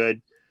so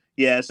good.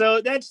 Yeah,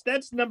 so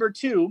that's number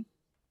 2.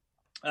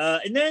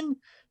 And then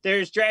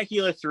there's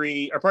Dracula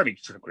 3,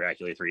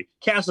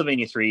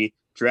 Castlevania 3,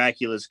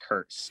 Dracula's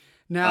Curse.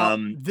 Now,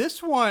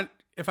 this one,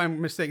 if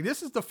I'm mistaken,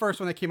 this is the first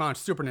one that came out on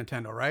Super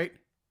Nintendo, right?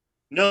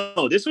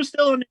 No, this was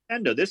still on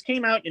Nintendo. This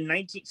came out in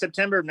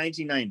September of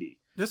 1990.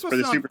 This was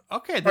okay.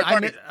 Okay.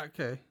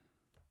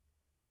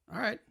 All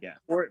right. Yeah,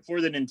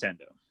 for the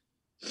Nintendo.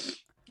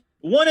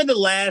 One of the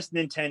last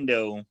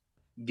Nintendo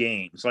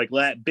games, like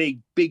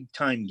big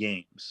time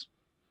games.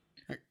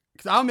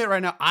 Because I'll admit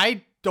right now,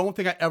 I don't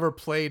think I ever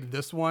played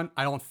this one.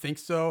 I don't think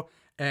so.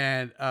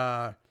 And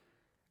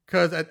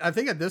because I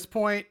think at this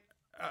point,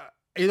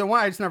 either one,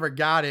 I just never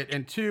got it.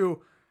 And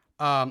 2,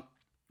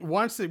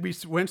 once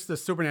the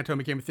Super Nintendo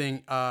became a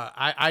thing,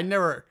 I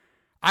went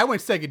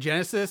Sega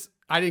Genesis.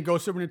 I didn't go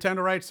Super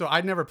Nintendo, right? So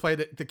I never played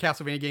the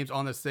Castlevania games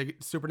on the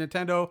Super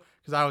Nintendo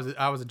because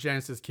I was a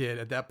Genesis kid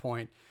at that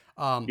point.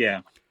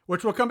 Yeah.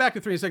 Which we'll come back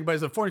to 3 in a second, but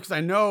it's unfortunate because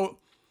I know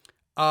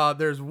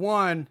there's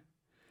one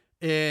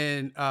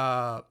in...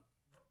 no,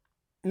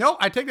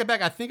 I take that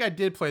back. I think I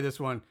did play this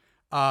one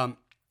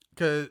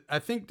because I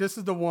think this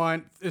is the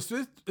one... Is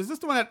this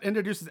the one that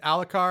introduces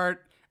Alucard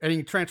and you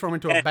can transform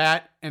into a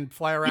bat and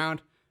fly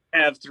around?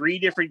 You have 3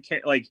 different...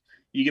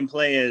 You can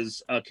play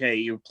as,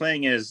 you're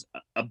playing as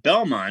a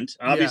Belmont.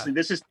 Obviously,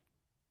 yeah.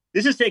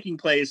 This is taking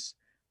place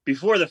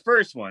before the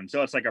first one,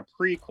 so it's like a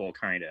prequel,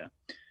 kind of.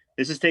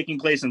 This is taking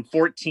place in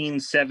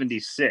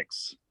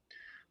 1476.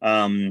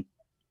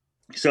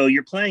 So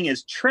you're playing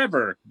as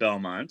Trevor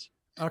Belmont.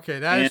 Okay,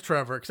 that is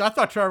Trevor. Because I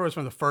thought Trevor was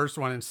from the first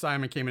one, and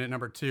Simon came in at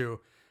number 2.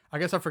 I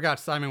guess I forgot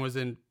Simon was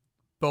in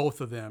both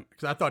of them,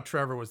 because I thought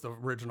Trevor was the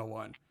original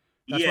one.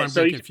 That's why I'm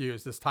getting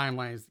confused. This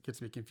timeline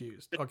gets me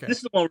confused. Okay. This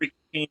is the one where you can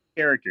change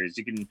characters.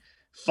 You can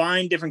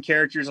find different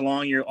characters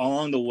along your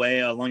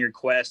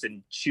quest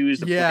and choose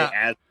to play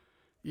as.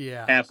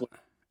 Yeah. Halfway.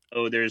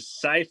 Oh, there's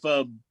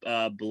Sypha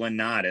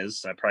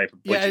Blanatas. I probably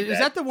butchered that. Is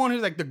that the one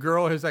who's like the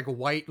girl who's like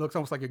white, looks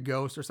almost like a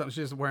ghost or something?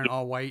 She's just wearing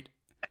all white.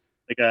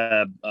 Like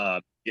a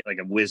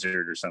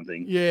wizard or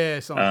something. Yeah,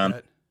 something like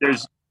that.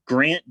 There's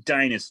Grant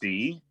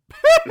Dynasty.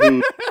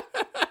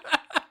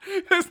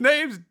 His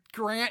name's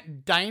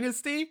Grant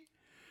Dynasty?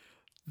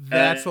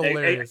 That's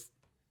hilarious.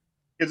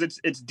 Because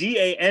it's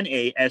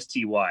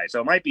Danasty,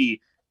 so it might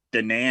be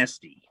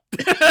Danasty.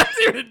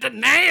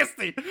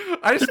 Nasty.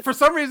 I just, for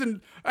some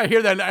reason, I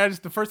hear that. And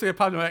the first thing that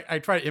popped in my, I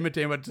try to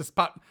imitate him, but just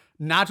pop.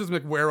 Nachos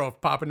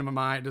McWerewolf pop into my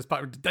mind. Just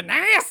pop. The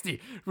nasty.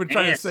 We're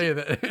trying to say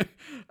that.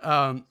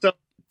 So,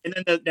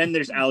 and then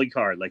there's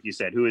Alucard, like you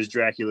said, who is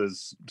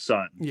Dracula's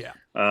son. Yeah.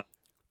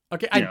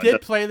 Okay, I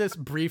did play this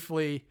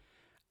briefly.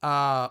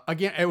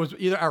 Again, it was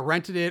either I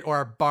rented it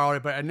or I borrowed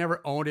it, but I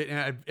never owned it,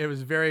 and it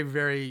was very,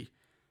 very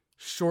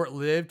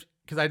short-lived.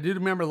 Because I do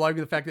remember liking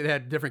the fact that it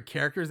had different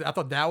characters. I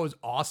thought that was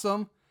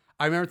awesome.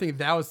 I remember thinking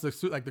that was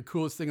the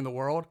coolest thing in the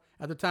world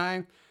at the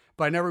time,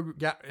 but I never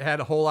had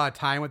a whole lot of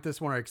time with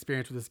this one or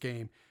experience with this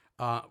game,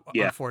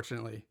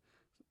 unfortunately.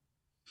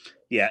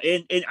 Yeah,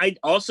 and I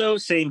also,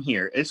 same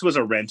here. This was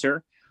a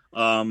renter.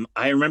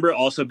 I remember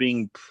also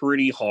being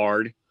pretty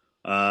hard.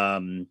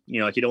 I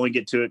could only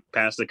get to it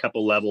past a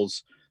couple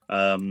levels.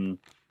 I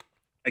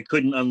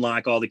couldn't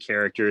unlock all the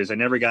characters. I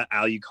never got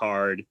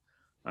Alucard.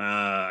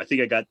 I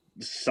think I got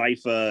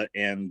Sypha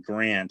and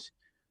Grant,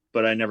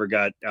 but I never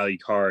got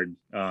Alucard.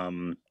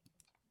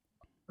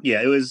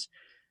 It was.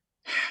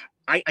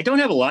 I don't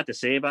have a lot to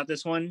say about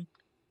this one.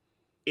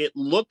 It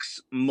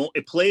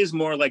plays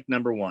more like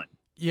number one.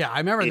 Yeah, I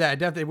remember that. I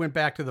definitely went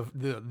back to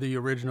the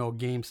original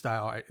game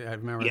style. I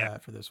remember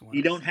that for this one.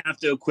 You don't have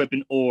to equip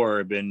an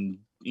orb and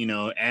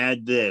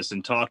add this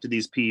and talk to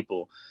these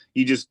people.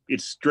 It's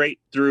straight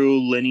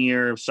through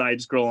linear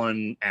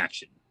side-scrolling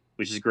action,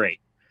 which is great.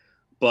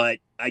 But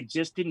I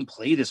just didn't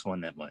play this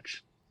one that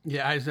much.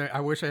 Yeah,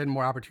 I wish I had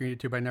more opportunity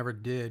to, but I never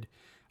did.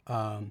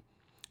 And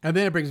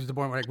then it brings me to the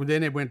point where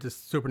then it went to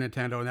Super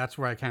Nintendo, and that's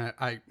where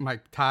my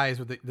ties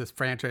with this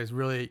franchise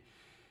really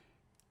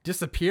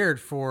disappeared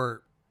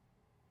for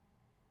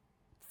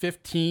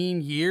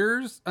 15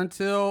 years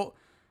until,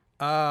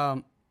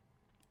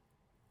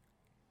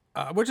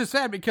 which is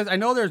sad because I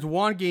know there's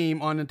one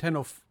game on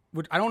Nintendo,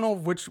 which I don't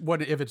know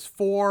if it's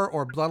 4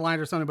 or Bloodlines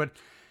or something, but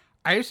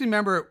I just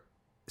remember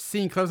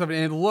seeing clips of it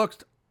and it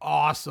looked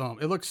awesome.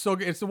 It looks so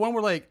good. It's the one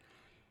where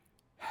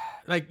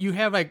like you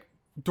have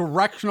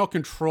directional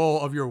control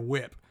of your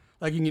whip.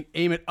 Like you can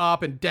aim it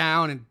up and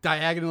down and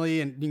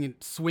diagonally and you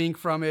can swing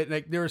from it.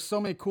 Like there are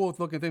so many cool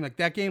looking things. Like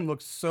that game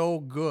looks so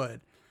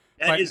good.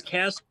 That is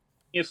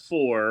Castlevania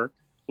 4,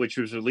 which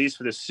was released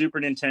for the Super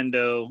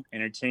Nintendo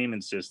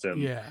Entertainment System.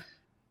 Yeah.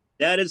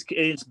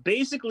 It's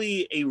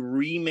basically a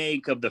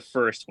remake of the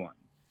first one.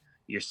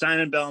 You're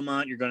Simon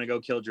Belmont, you're going to go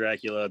kill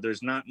Dracula.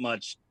 There's not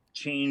much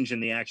change in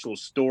the actual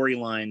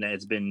storyline that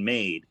has been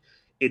made.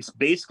 It's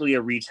basically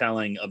a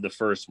retelling of the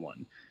first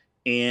one,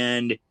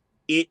 and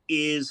it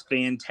is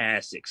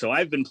fantastic. So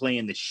I've been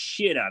playing the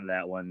shit out of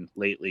that one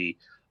lately,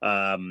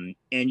 and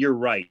you're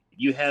right,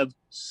 you have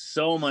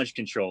so much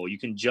control. You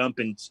can jump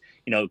and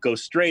go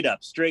straight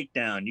up, straight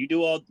down.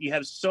 You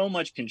have so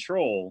much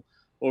control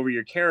over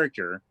your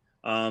character.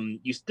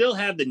 You still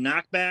have the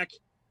knockback,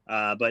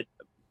 but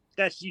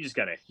that's you just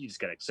gotta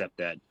accept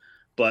that.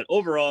 But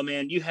overall,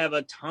 man, you have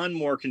a ton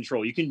more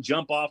control. You can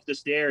jump off the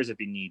stairs if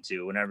you need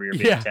to whenever you're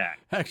being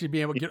attacked. Actually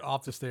being able to get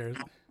off the stairs.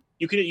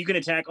 You can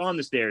attack on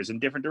the stairs in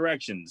different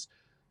directions.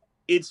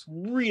 It's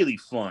really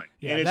fun.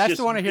 Yeah, and that's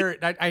the one I hear.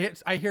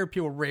 I hear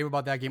people rave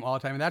about that game all the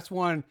time, and that's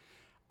one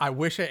I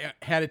wish I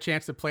had a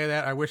chance to play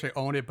that. I wish I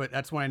owned it, but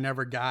that's one I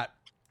never got.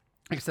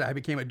 Like I said, I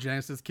became a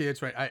Genesis kid,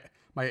 so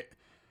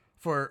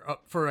for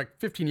like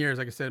 15 years,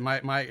 like I said,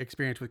 my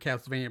experience with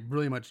Castlevania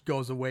really much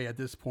goes away at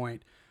this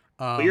point.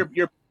 But your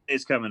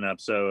is coming up,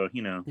 so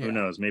who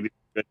knows? Maybe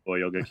good boy,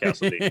 you'll get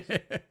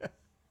Castlevania.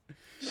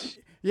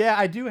 Yeah,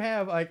 I do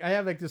have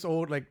this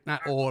old,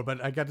 not old,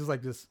 but I got this I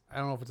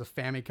don't know if it's a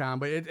Famicom,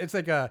 but it's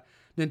like a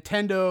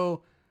Nintendo,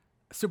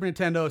 Super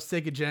Nintendo,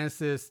 Sega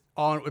Genesis.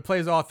 It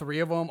plays all three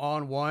of them all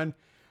in one.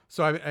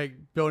 So I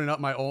building up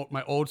my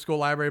old school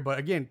library, but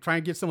again,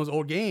 trying to get some of those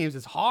old games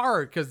is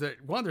hard because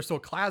they're so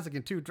classic,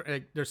 and two,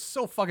 they're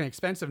so fucking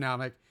expensive now. I'm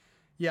like,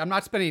 yeah, I'm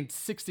not spending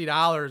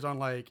 $60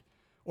 on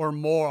or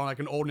more on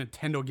an old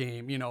Nintendo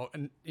game, in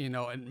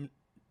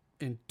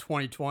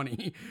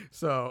 2020.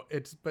 So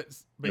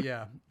but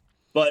yeah.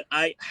 But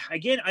I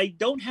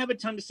don't have a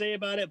ton to say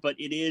about it, but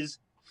it is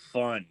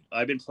fun.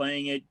 I've been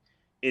playing it.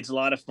 It's a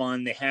lot of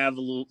fun. They have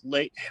a little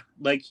like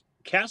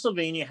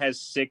Castlevania has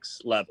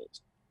 6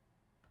 levels.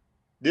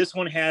 This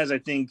one has, I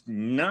think,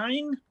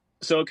 9.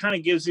 So it kind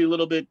of gives you a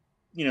little bit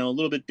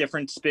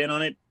different spin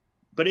on it,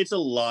 but it's a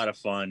lot of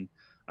fun.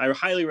 I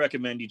highly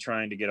recommend you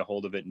trying to get a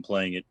hold of it and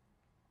playing it.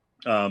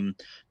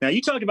 Now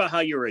you talked about how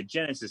you were a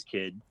Genesis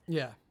kid.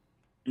 Yeah.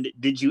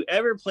 Did you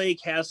ever play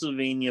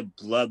Castlevania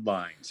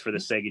Bloodlines for the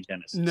Sega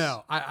Genesis?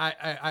 No,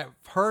 I've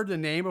heard the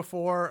name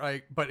before,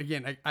 but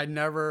again, I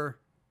never.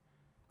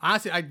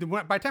 Honestly, by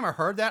the time I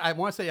heard that, I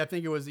want to say I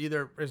think it was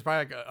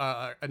probably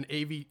an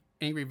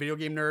Angry Video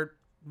Game Nerd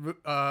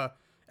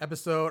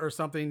episode or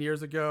something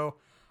years ago.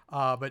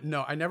 But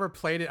no, I never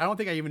played it. I don't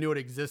think I even knew it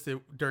existed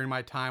during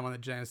my time on the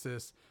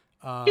Genesis.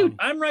 Dude,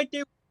 I'm right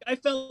there with I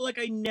felt like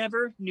I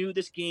never knew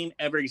this game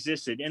ever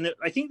existed. And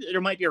I think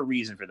there might be a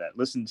reason for that.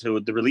 Listen to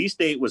the release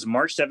date was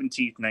March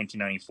 17th,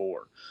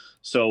 1994.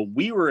 So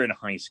we were in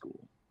high school.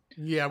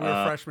 Yeah, we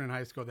were freshmen in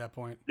high school at that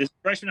point. This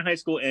freshman in high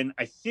school. And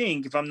I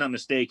think, if I'm not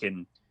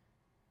mistaken,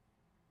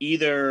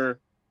 either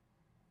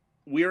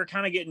we were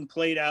kind of getting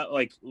played out,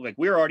 like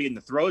we were already in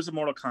the throes of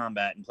Mortal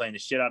Kombat and playing the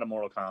shit out of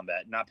Mortal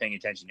Kombat, not paying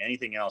attention to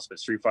anything else but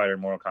Street Fighter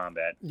and Mortal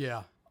Kombat.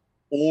 Yeah.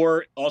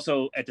 Or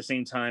also at the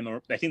same time,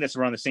 or I think that's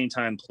around the same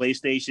time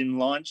PlayStation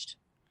launched.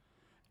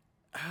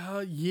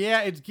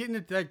 Yeah, it's getting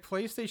it like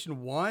PlayStation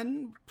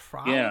 1,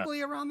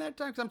 probably around that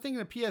time. Because I'm thinking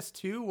the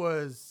PS2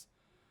 was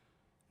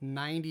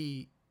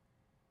 98-ish,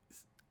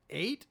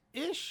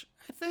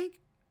 I think,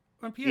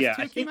 when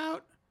PS2 came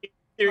out.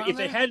 If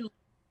they hadn't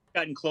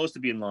gotten close to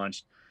being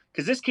launched,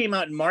 because this came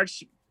out in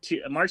March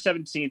 17th,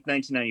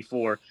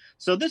 1994.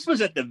 So this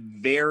was at the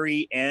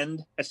very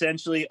end,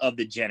 essentially, of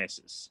the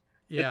Genesis.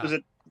 Yeah. It was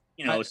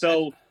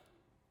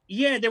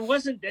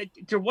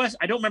there was,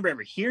 I don't remember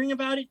ever hearing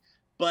about it,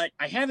 but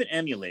I have an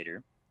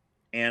emulator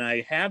and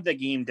I have the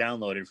game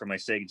downloaded for my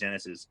Sega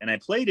Genesis, and I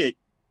played it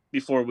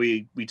before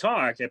we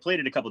talked. I played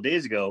it a couple of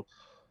days ago.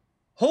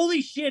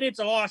 Holy shit, it's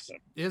awesome.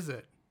 Is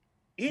it?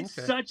 It's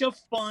such a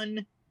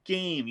fun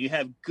game. You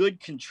have good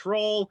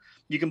control.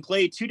 You can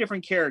play 2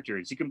 different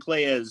characters. You can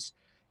play as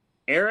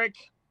Eric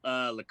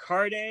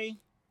Lacarde.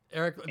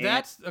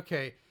 That's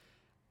okay.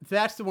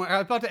 That's the one I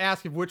was about to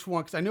ask you which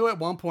one, because I knew at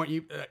one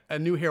point a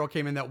new hero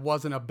came in that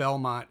wasn't a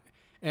Belmont,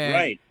 and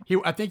right.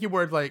 I think he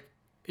wore I thought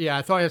he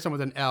had someone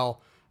with an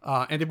L,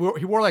 and he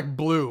wore like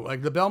blue.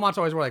 Like the Belmonts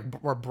always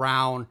were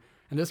brown,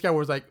 and this guy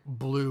was like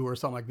blue or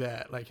something like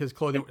that. Like his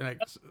clothing.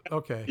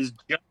 Is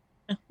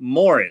John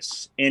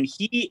Morris, and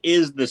he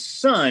is the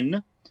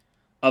son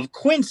of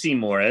Quincy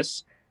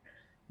Morris,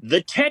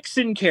 the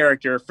Texan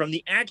character from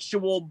the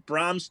actual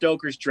Bram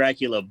Stoker's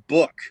Dracula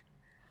book.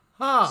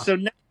 Huh. So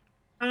now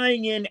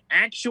tying in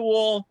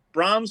actual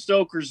Bram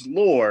Stoker's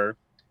lore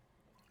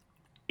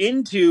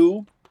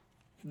into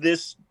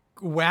this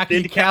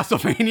wacky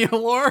Castlevania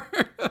lore.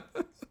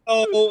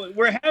 So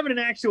we're having an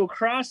actual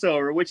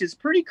crossover, which is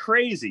pretty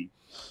crazy.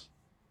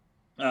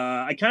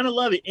 I kind of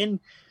love it. And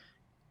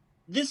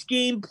this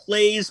game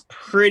plays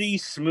pretty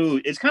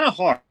smooth. It's kind of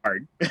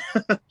hard,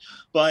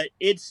 but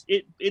it's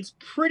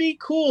pretty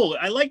cool.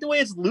 I like the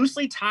way it's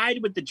loosely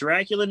tied with the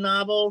Dracula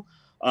novel.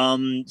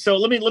 So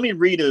let me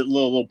read a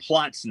little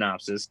plot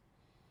synopsis.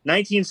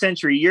 19th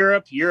century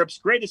Europe. Europe's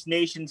greatest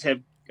nations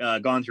have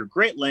gone through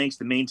great lengths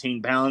to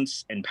maintain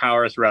balance and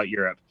power throughout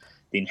Europe.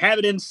 The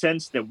inhabitants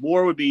sensed that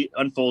war would be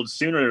unfold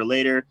sooner or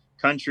later.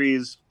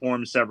 Countries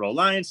formed several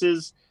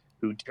alliances,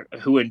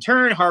 who in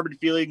turn harbored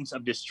feelings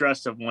of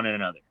distrust of one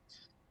another.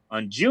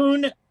 On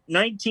June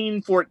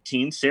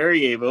 1914,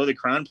 Sarajevo, the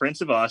Crown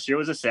Prince of Austria,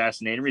 was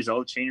assassinated, a result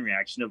of a chain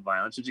reaction of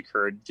violence which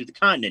occurred through the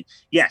continent.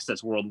 Yes,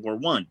 that's World War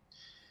I.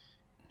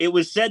 It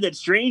was said that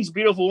strange,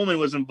 beautiful woman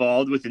was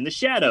involved within the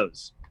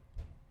shadows.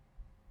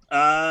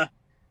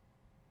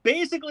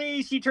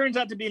 Basically, she turns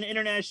out to be an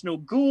international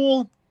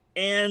ghoul,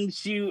 and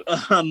she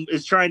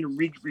is trying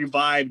to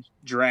revive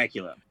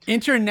Dracula.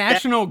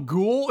 International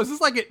ghoul? Is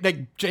this like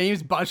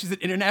James Bond? She's an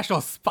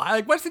international spy?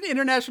 Like, what's an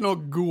international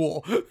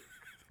ghoul?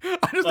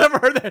 I just never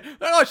heard that.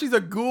 Oh, she's a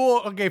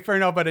ghoul. Okay, fair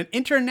enough, but an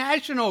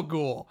international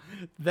ghoul.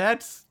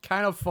 That's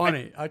kind of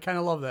funny. I kind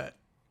of love that.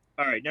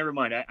 All right, never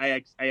mind.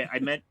 I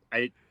meant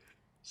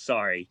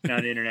sorry,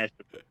 not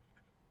international.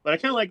 But I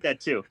kind of like that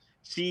too.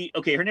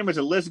 Her name was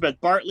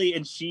Elizabeth Bartley,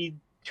 and she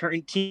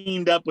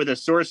teamed up with a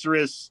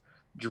sorceress,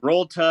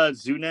 Drolta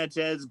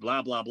Zunetez,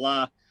 blah, blah,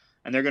 blah,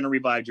 and they're going to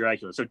revive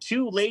Dracula. So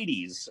 2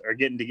 ladies are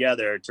getting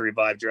together to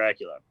revive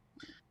Dracula.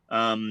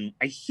 I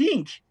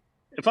think,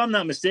 if I'm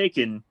not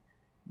mistaken,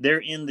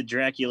 they're in the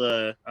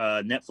Dracula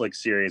Netflix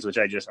series, which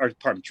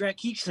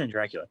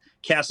Castlevania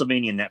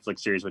Netflix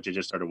series, which I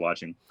just started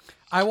watching.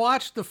 I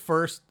watched the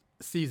first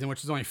season,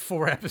 which is only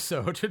 4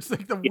 episodes. It's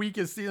like the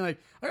weakest season. Like,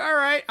 all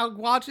right, I'll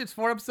watch it. It's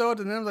 4 episodes,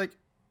 and then I'm like,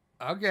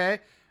 okay.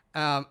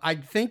 I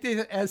think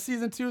as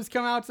season 2 has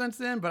come out since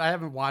then, but I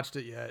haven't watched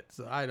it yet,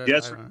 so I don't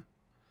know.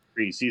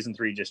 Season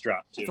 3 just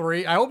dropped too.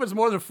 3. I hope it's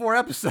more than 4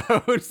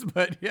 episodes,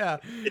 but yeah.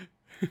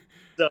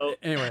 So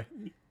anyway.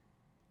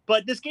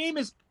 But this game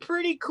is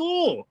pretty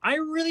cool. I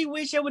really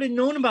wish I would have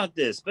known about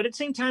this. But at the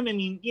same time, I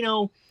mean,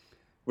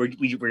 we're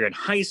in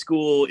high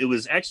school. It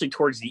was actually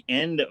towards the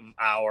end of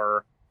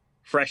our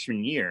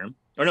freshman year.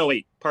 Or no,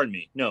 wait, pardon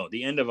me. No,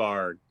 the end of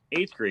our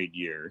 8th grade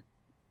year.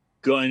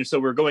 So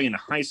we're going into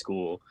high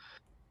school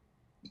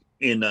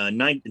in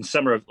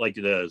summer of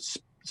the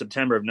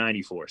September of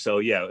 94. So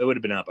yeah, it would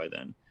have been out by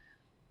then.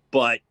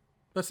 But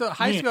so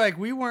high school,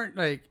 we weren't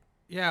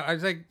I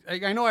was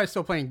I know I was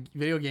still playing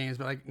video games,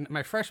 but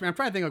my freshman, I'm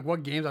trying to think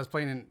what games I was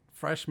playing in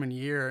freshman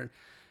year.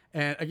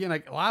 And again,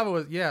 a lot of it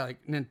was,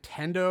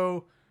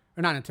 Nintendo,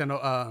 or not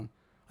Nintendo,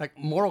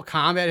 Mortal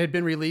Kombat had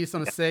been released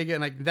on the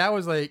Sega. And that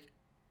was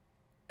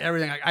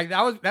everything.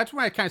 That's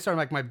when I kind of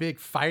started my big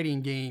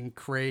fighting game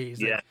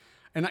craze. Yeah.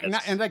 And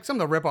some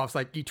of the ripoffs,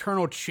 like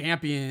Eternal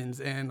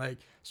Champions and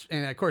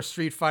of course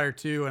Street Fighter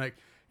 2. And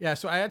Yeah,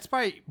 so that's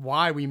probably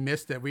why we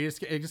missed it.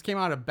 It just came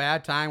out at a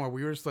bad time where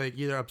we were just like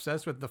either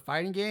obsessed with the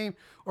fighting game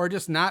or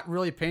just not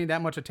really paying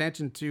that much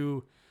attention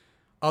to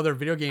other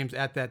video games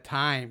at that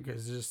time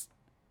because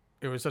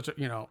it was such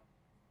a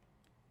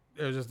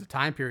it was just a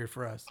time period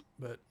for us.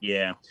 But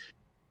yeah,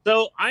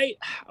 so I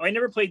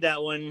never played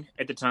that one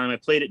at the time. I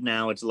played it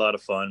now; it's a lot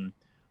of fun.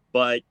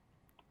 But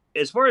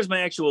as far as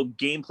my actual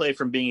gameplay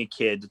from being a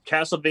kid,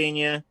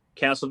 Castlevania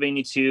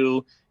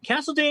 2.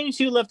 Castlevania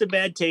 2 left a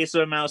bad taste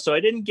in my mouth, so I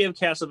didn't give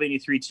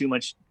Castlevania 3 too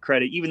much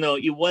credit, even though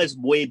it was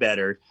way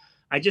better.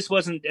 I just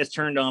wasn't as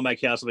turned on by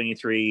Castlevania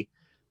 3.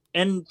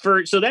 And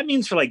so that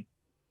means for like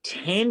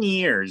 10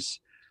 years,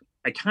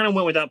 I kind of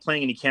went without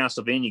playing any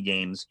Castlevania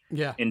games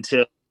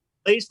until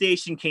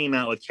PlayStation came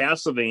out with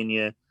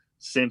Castlevania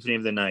Symphony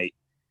of the Night.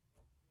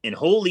 And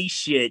holy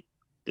shit,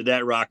 did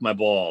that rock my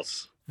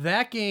balls.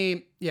 That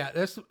game,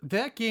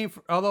 that game,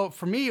 although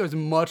for me it was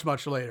much,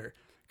 much later.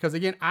 Because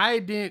again, I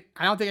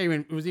don't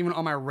think it was even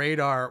on my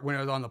radar when it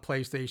was on the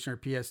PlayStation or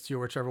PS2 or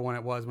whichever one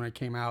it was when it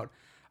came out.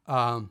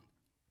 I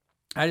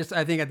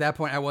think at that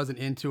point I wasn't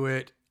into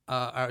it.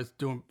 I was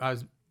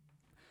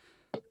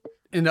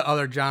into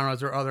other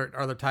genres or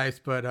other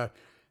types, but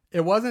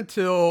it wasn't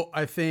until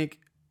I think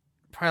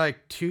probably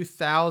like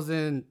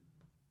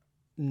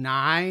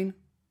 2009,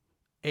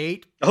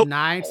 8,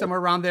 9, somewhere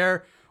around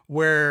there,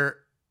 where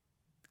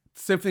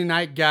Symphony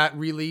Night got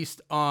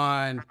released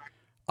on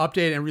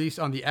updated and released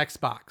on the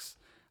Xbox,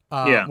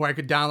 where I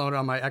could download it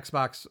on my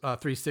Xbox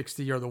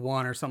 360 or the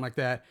One or something like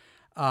that.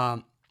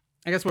 I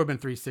guess it would have been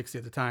 360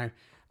 at the time.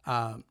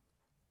 And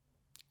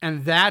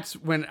that's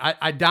when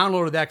I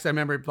downloaded that because I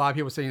remember a lot of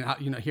people saying,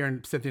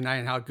 hearing Symphony Night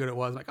and how good it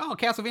was. Like, oh,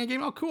 Castlevania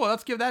game, oh, cool,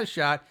 let's give that a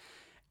shot.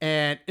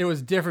 And it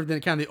was different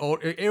than kind of the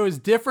old. It was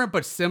different,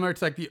 but similar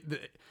to like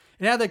it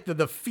had like the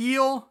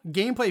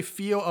gameplay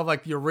feel of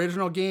like the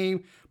original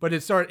game, but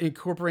it started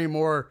incorporating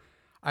more.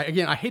 I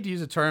hate to use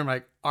the term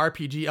like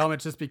RPG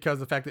elements just because of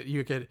the fact that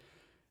you could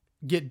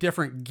get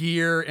different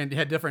gear and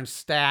had different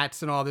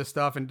stats and all this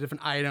stuff and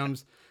different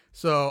items.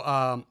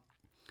 So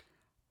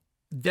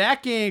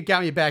that game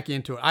got me back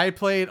into it. I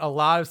played a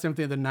lot of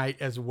Symphony of the Night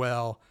as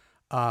well.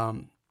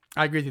 I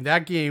agree with you.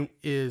 That game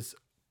is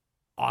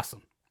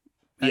awesome.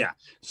 Yeah.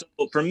 So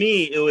for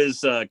me, it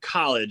was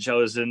college. I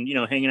was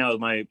hanging out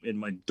with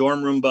my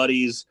dorm room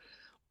buddies.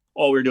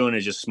 All we were doing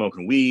is just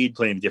smoking weed,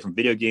 playing different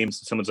video games.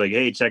 And someone's like,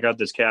 hey, check out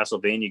this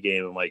Castlevania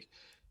game. I'm like,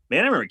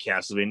 man, I remember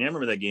Castlevania. I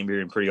remember that game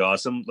being pretty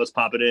awesome. Let's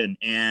pop it in.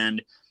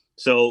 And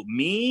so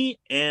me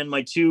and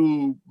my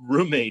two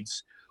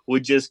roommates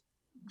would just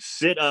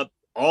sit up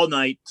all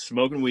night,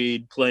 smoking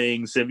weed,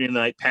 playing Symphony of the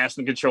Night,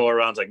 passing the controller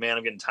around. It's like, man,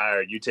 I'm getting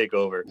tired. You take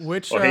over.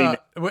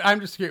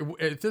 I'm just curious.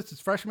 Is this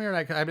freshman year?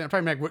 I'm trying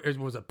to make,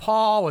 was it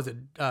Paul? Was it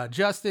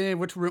Justin?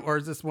 Which room? Or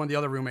is this one of the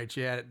other roommates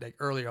you had like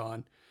early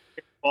on?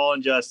 Paul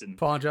and Justin.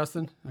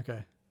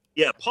 Okay.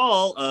 Yeah,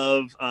 Paul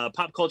of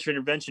Pop Culture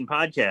Intervention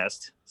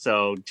podcast.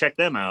 So check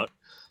them out.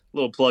 A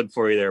little plug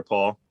for you there,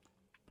 Paul.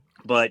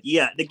 But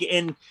yeah,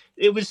 and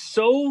it was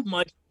so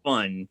much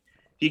fun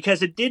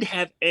because it did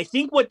have. I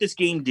think what this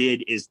game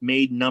did is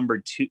made number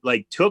 2,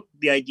 like took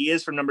the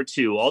ideas from number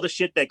 2, all the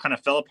shit that kind of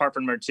fell apart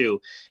from number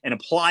 2, and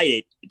applied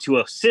it to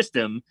a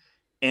system,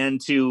 and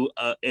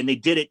they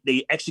did it.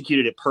 They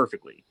executed it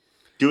perfectly,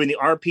 doing the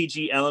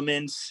RPG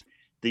elements,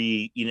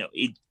 the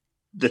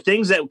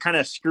things that kind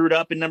of screwed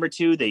up in number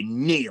 2, they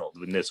nailed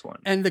in this one.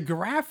 And the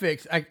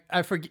graphics,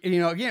 I forget,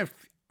 again,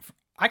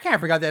 I kind of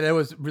forgot that it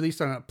was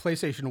released on a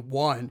PlayStation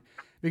 1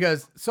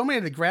 because so many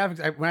of the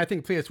graphics, when I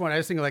think PS1, I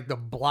just think of like the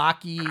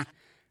blocky,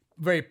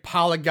 very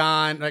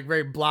polygon, like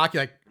very blocky,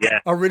 like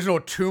original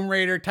Tomb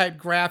Raider type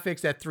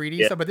graphics, that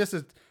 3D stuff. But this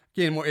is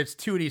getting more, it's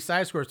 2D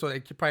side scroll, so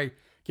they could probably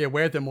get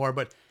away with it more.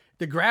 But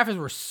the graphics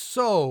were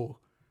so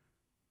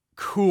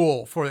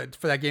cool for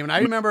that game. And I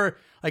remember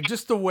like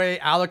just the way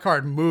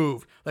Alucard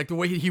moved, like the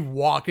way he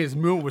walked, his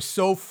movement was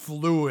so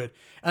fluid,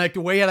 and like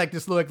the way he had like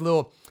this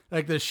little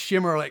like this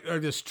shimmer, like or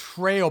this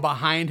trail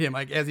behind him,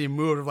 like as he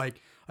moved,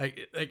 like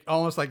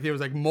almost like there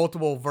was like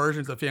multiple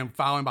versions of him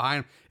following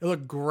behind him. It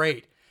looked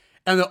great.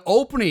 And the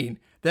opening,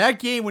 that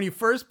game when you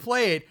first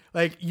play it,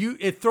 like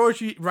it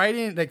throws you right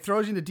in, like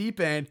throws you in the deep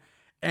end,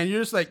 and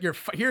you're just like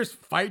here's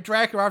fight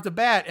Dracula off the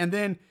bat, and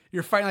then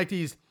you're fighting like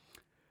these.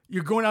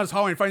 You're going down this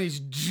hallway and finding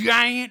these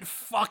giant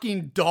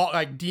fucking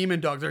like demon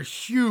dogs. They're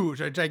huge,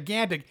 they're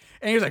gigantic.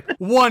 And he's like,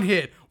 one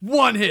hit.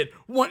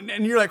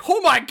 And you're like,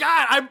 oh my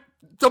God, I'm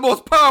the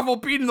most powerful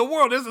beast in the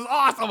world. This is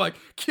awesome. Like,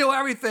 kill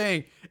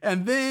everything.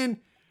 And then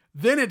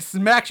it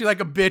smacks you like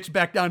a bitch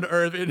back down to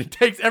earth. And it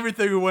takes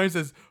everything away and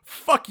says,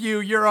 fuck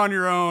you, you're on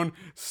your own.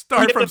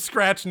 Start from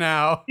scratch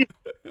now.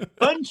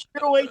 Punch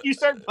your way. You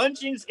start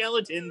punching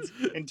skeletons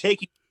and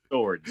taking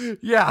swords.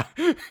 Yeah,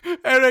 and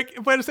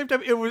but at the same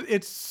time,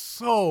 it's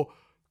so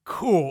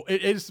cool.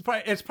 It's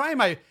probably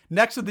my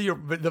next to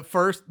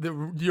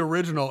the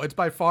original. It's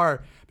by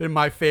far been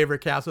my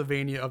favorite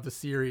Castlevania of the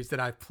series that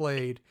I've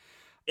played.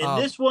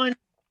 And this one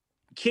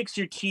kicks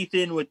your teeth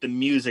in with the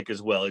music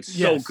as well. It's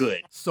so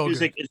good. So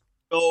music good. Is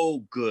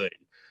so good.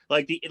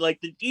 Like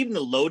even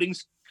the loading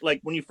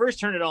like when you first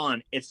turn it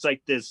on, it's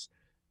like this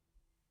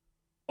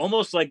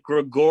almost like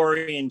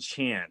Gregorian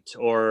chant,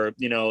 or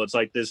it's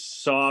like this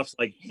soft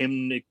like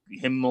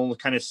hymnal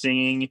kind of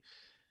singing.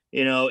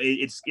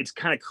 It's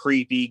kind of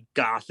creepy,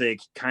 gothic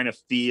kind of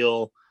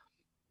feel,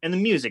 and the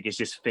music is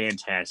just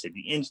fantastic.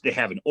 They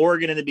have an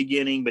organ in the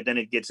beginning, but then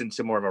it gets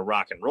into more of a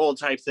rock and roll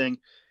type thing.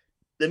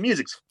 The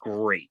music's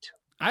great.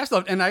 I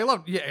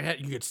love, yeah,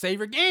 you could save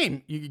your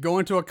game. You could go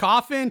into a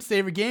coffin,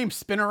 save a game,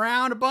 spin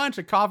around a bunch,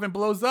 a coffin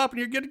blows up, and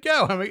you're good to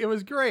go. I mean, it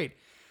was great.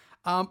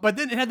 But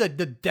then it had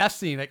the death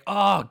scene. Like,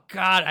 oh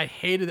God, I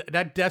hated it.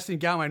 That death scene.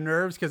 Got on my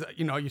nerves because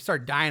you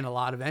start dying a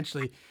lot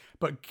eventually.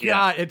 But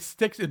God, it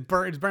sticks. It's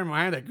burning my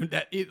mind.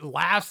 That it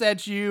laughs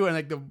at you, and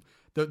like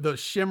the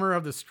shimmer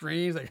of the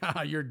screens, like,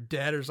 oh, you're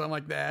dead or something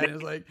like that.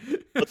 And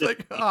it's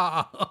like,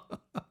 oh.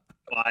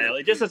 While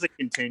it just doesn't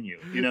continue.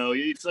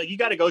 It's like you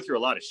got to go through a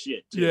lot of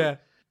shit too. Yeah.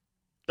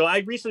 So I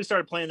recently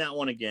started playing that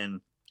one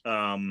again.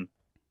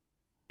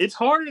 It's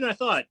harder than I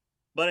thought,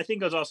 but I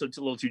think I was also a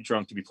little too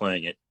drunk to be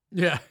playing it.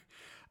 Yeah.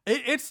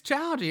 It's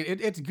challenging.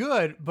 It's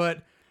good,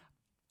 but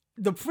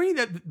the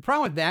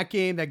problem with that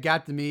game that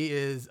got to me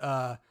is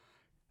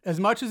as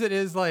much as it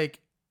is like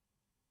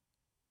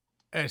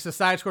it's a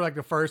side scroll like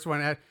the first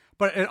one,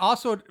 but it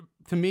also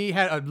to me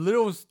had a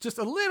little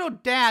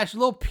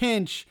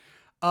pinch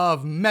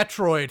of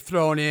Metroid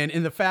thrown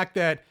in the fact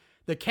that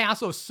the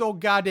castle is so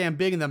goddamn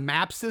big in the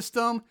map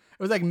system. It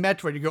was like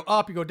Metroid. You go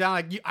up, you go down.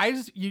 Like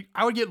I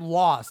would get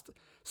lost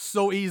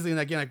so easily in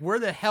that game. Like, where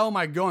the hell am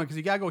I going? Because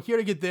you gotta go here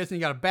to get this, and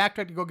you gotta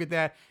backtrack to go get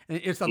that,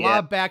 and it's a lot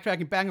of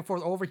backtracking back and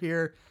forth over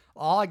here,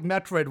 all like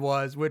Metroid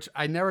was, which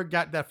I never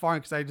got that far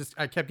because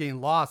I kept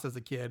getting lost as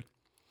a kid.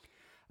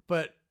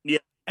 But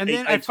and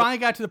then I finally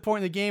got to the point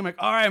in the game, like,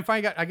 all right,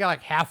 I got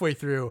like halfway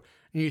through,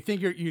 and you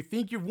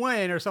think you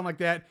win or something like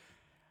that.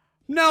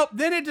 Nope.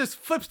 Then it just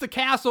flips the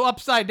castle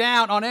upside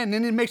down on end,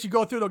 and then it makes you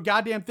go through the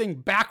goddamn thing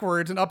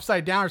backwards and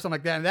upside down or something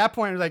like that. And at that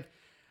point, it was like.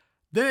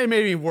 Then it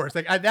made me worse.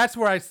 Like that's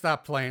where I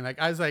stopped playing. Like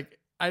I was like,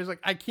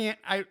 I can't.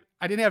 I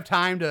didn't have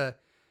time to.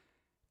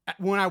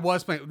 When I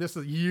was playing, this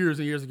is years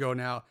and years ago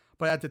now.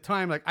 But at the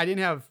time, like I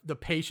didn't have the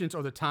patience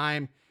or the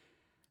time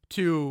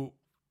to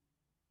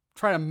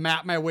try to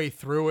map my way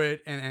through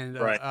it and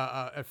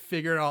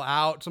figure it all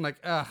out. So I'm like,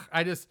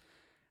 I just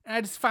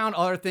found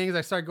other things.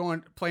 I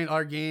started playing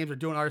other games or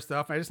doing other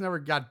stuff. And I just never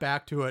got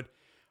back to it.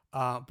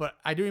 But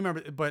I do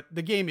remember. But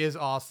the game is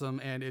awesome,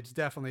 and it's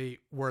definitely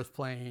worth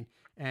playing.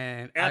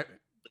 And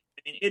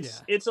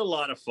it's a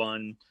lot of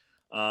fun.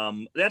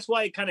 That's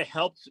why it kind of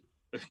helped.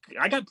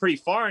 I got pretty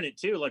far in it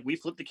too. Like we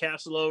flipped the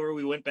castle over,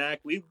 we went back,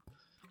 we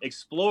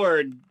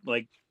explored,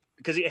 like,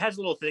 because it has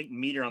a little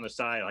meter on the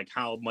side, like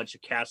how much a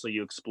castle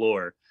you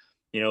explore.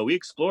 We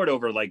explored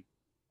over like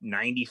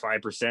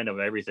 95% of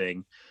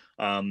everything.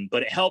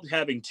 But it helped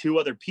having two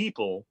other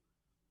people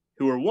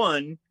who were,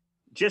 one,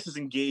 just as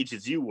engaged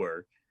as you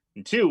were,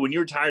 and two, when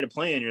you're tired of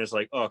playing, you're just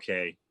like,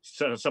 okay,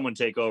 so someone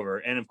take over.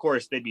 And of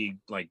course, they'd be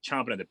like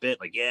chomping at the bit,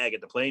 like, yeah, I get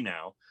to play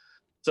now.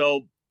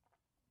 So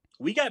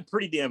we got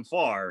pretty damn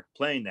far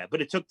playing that, but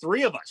it took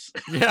three of us.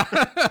 Yeah.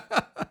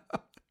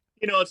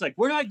 It's like,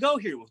 where do I go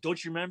here? Well,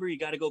 don't you remember? You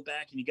got to go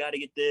back and you got to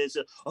get this.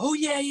 Oh,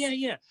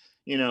 yeah.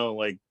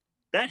 Like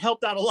that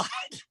helped out a lot.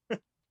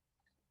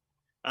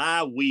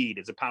 Weed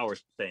is a power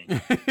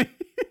thing.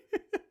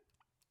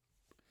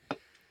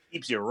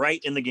 Keeps you right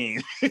in the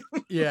game.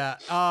 Yeah.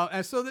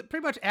 And so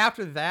pretty much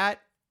after that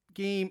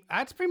game,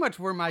 that's pretty much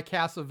where my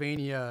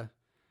Castlevania.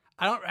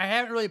 I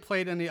haven't really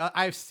played any.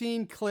 I've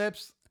seen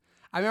clips.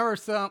 I remember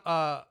some.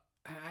 I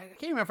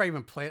can't remember if I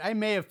even played. I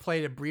may have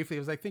played it briefly.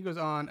 I think it was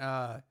on.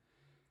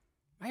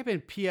 Might have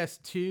been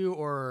PS2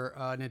 or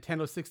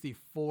Nintendo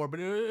 64, but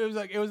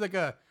it was like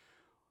a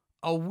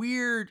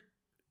weird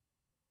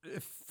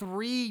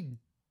 3D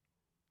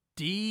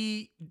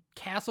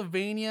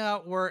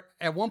Castlevania where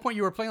at one point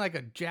you were playing like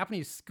a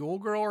Japanese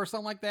schoolgirl or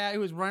something like that who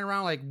was running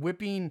around like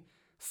whipping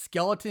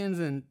skeletons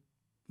and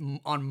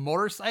on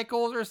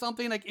motorcycles or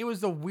something. Like it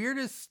was the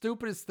weirdest,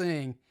 stupidest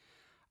thing.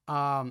 So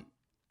I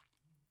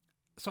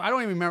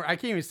don't even remember. I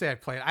can't even say I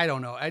played. I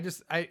don't know.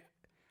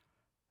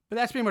 But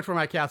that's pretty much where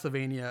my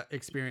Castlevania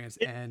experience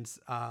ends.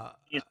 I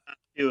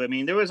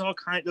mean, there was all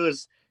kinds. There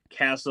was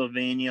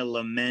Castlevania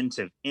Lament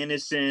of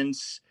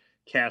Innocence,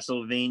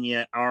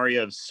 Castlevania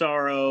Aria of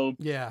Sorrow,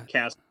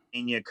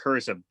 Castlevania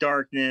Curse of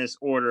Darkness,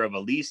 Order of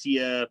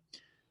Elysia,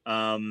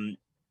 and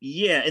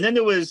then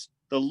there was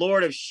the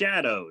Lord of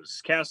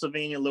Shadows,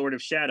 Castlevania Lord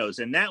of Shadows,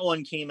 and that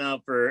one came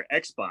out for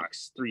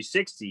Xbox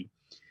 360.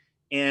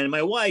 And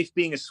my wife,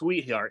 being a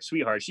sweetheart,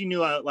 she knew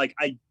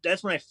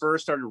that's when I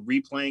first started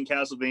replaying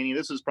Castlevania.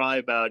 This was probably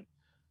about,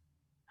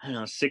 I don't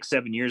know,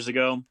 6-7 years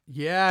ago.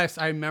 Yes,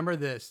 I remember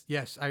this.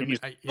 Yes, oh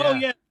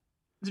yeah,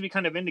 to be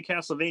kind of into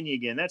Castlevania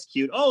again. That's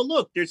cute. Oh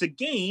look, there's a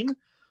game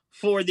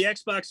for the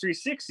Xbox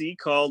 360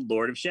 called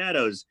Lord of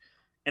Shadows,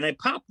 and I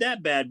popped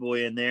that bad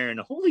boy in there, and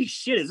holy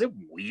shit, is it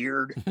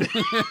weird? It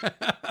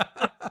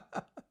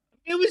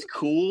was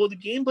cool. The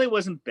gameplay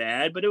wasn't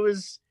bad, but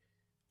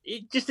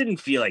it just didn't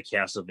feel like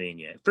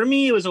Castlevania. For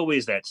me, it was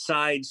always that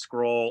side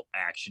scroll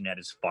action at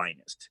its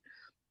finest.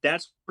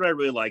 That's what I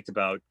really liked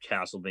about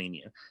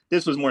Castlevania.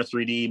 This was more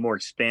 3D, more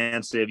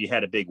expansive. You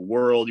had a big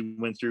world you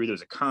went through. There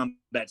was a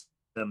combat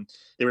system.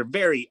 There were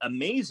very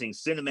amazing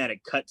cinematic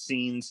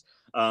cutscenes.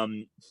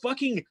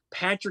 Fucking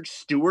Patrick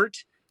Stewart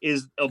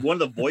is one of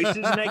the voices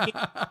in that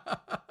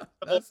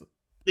game.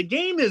 The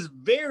game is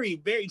very,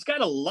 very, it's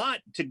got a lot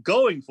to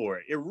going for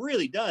it. It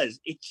really does.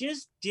 It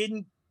just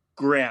didn't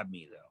grab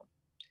me, though.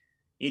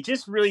 It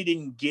just really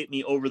didn't get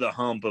me over the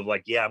hump of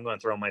like, yeah, I'm going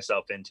to throw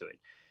myself into it.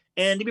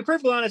 And to be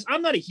perfectly honest,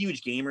 I'm not a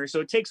huge gamer, so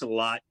it takes a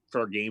lot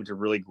for a game to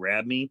really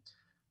grab me.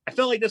 I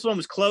felt like this one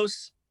was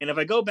close, and if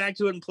I go back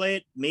to it and play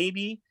it,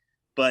 maybe,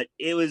 but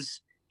it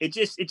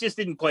just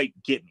didn't quite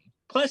get me.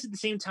 Plus, at the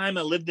same time,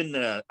 I lived in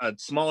a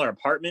smaller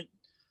apartment,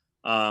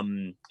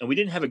 and we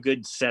didn't have a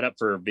good setup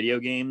for video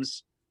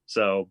games.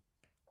 So,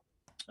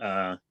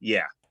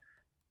 yeah,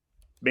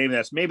 maybe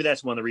that's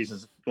one of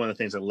the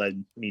things that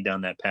led me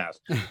down that path.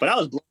 But I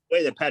was blown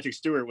away that Patrick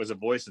Stewart was a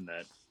voice in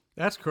that.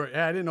 That's correct.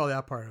 Yeah, I didn't know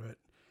that part of it.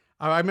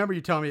 I remember you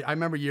telling me. I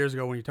remember years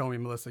ago when you told me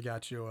Melissa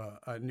got you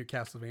a new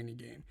Castlevania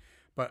game,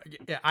 but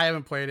yeah, I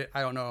haven't played it.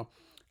 I don't know.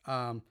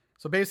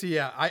 So basically,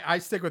 yeah, I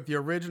stick with the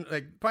original,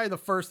 like probably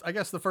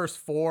the first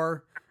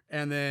 4,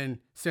 and then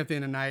Symphony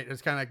of the Night.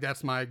 It's kind of like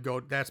that's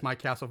my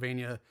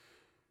Castlevania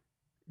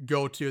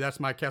go-to.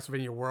 That's my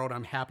Castlevania world.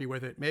 I'm happy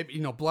with it. Maybe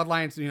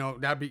Bloodlines.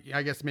 That'd be.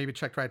 I guess maybe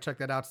try to check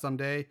that out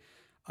someday,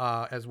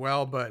 as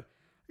well. But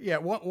yeah,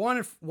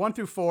 1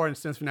 through 4 and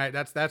Symphony of the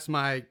Night. That's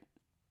my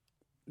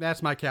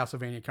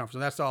Castlevania comfort. So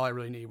that's all I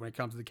really need when it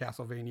comes to the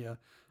Castlevania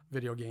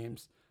video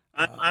games.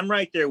 I'm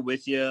right there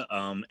with you.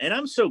 And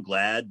I'm so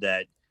glad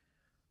that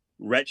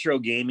retro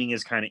gaming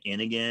is kind of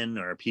in again,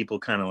 or people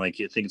kind of like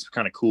think it's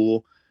kind of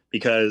cool,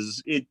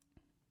 because it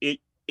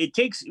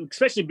takes,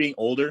 especially being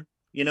older,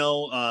 than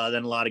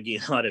a lot of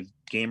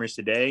gamers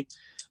today.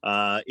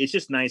 It's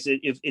just nice.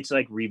 It's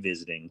like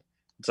revisiting.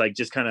 It's like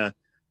just kind of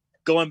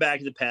going back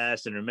to the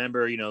past and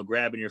remember,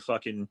 grabbing your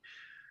fucking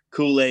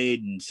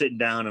Kool-Aid and sitting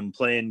down and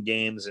playing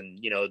games and,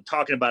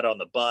 talking about it on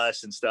the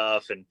bus and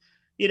stuff. And,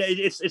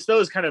 it's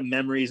those kind of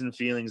memories and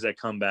feelings that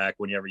come back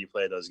whenever you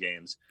play those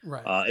games.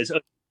 Right. It's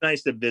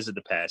nice to visit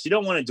the past. You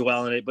don't want to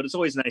dwell on it, but it's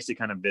always nice to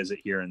kind of visit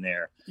here and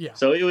there. Yeah.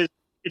 So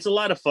it's a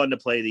lot of fun to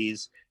play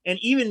these, and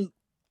even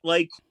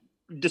like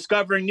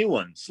discovering new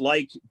ones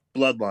like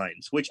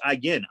Bloodlines, which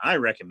again, I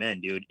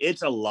recommend, dude.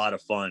 It's a lot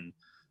of fun.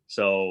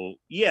 So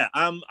yeah,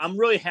 I'm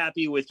really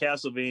happy with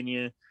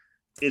Castlevania.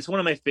 It's one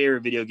of my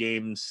favorite video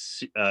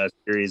games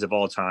series of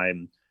all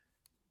time.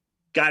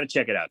 Got to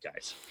check it out,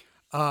 guys.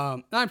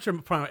 I'm sure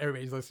probably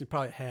everybody's listening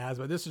probably has,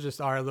 but this is just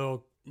our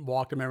little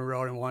walk to memory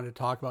road and wanted to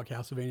talk about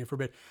Castlevania for a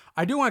bit.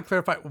 I do want to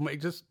clarify,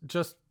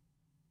 just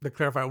to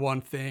clarify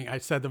one thing. I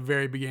said at the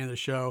very beginning of the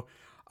show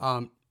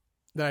that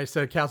I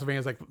said Castlevania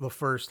is like the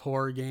first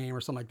horror game or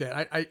something like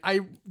that.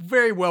 I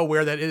very well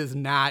aware that it is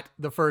not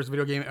the first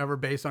video game ever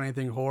based on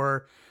anything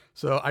horror.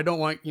 So I don't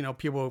want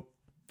people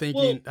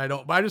thinking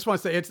but I just want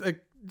to say it's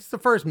the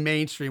first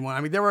mainstream one.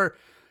 I mean, there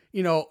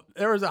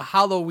was a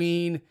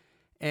Halloween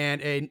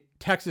and a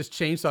Texas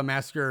Chainsaw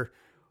Massacre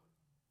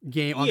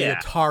game on the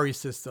Atari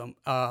system,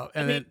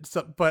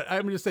 but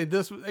I'm just saying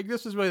this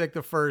was really like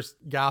the first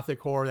gothic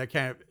horror that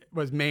kind of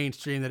was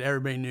mainstream that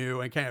everybody knew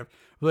and kind of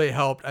really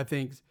helped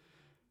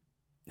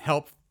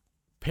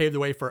pave the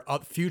way for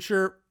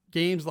future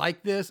games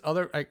like this,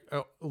 other like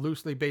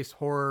loosely based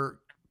horror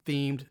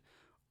themed,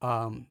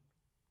 at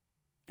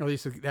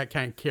least that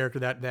kind of character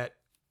that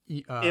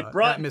it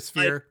brought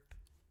atmosphere.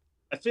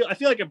 I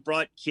feel like it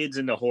brought kids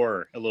into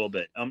horror a little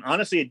bit.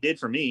 Honestly, it did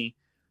for me.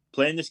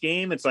 Playing this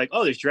game, it's like,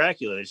 oh, there's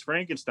Dracula, there's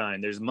Frankenstein,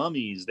 there's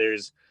mummies,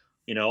 there's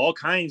all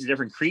kinds of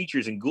different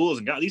creatures and ghouls,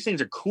 and God, these things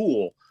are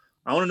cool.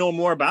 I want to know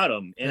more about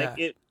them, and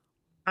it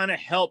kind of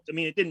helped. I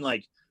mean, it didn't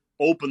like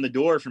open the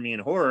door for me in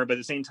horror, but at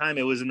the same time,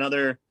 it was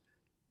another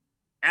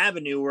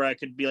avenue where I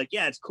could be like,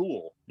 yeah, it's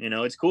cool.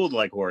 It's cool to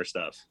like horror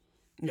stuff.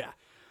 Yeah.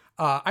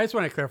 I just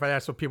want to clarify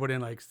that so people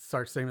didn't like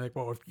start saying like,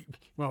 were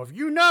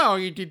you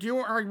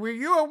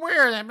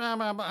aware that blah,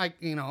 blah, blah.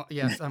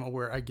 Yes, I'm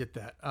aware. I get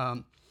that.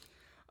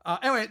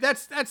 Anyway,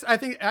 that's. I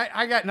think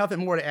I got nothing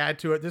more to add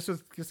to it. This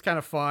was just kind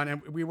of fun,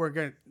 and we were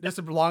going. This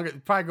is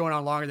probably going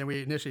on longer than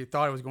we initially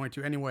thought it was going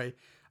to. Anyway,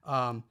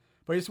 but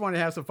I just wanted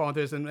to have some fun with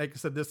this, and like I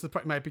said,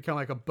 might become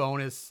like a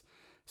bonus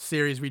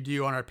series we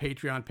do on our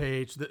Patreon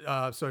page.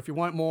 So if you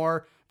want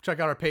more, check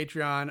out our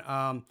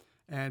Patreon.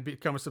 And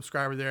become a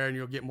subscriber there, and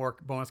you'll get more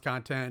bonus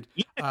content.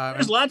 Yeah,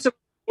 there's lots of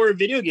horror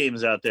video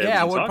games out there.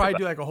 Yeah, we'll probably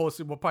do like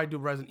we'll probably do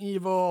Resident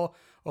Evil.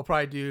 We'll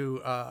probably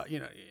do,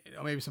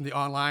 maybe some of the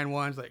online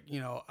ones. Like,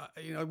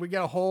 we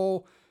got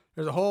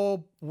there's a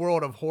whole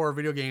world of horror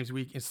video games.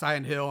 In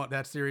Silent Hill,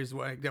 that series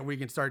that we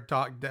can start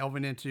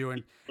delving into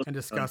and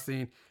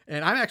discussing.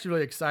 And I'm actually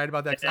really excited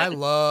about that because I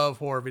love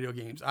horror video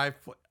games.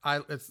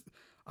 It's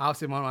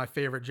obviously one of my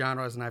favorite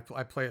genres, and I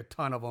play a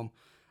ton of them.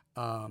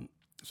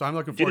 So I'm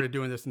looking forward to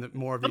doing this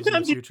more of these in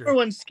the future. Sometimes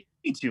ones scare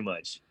me too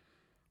much.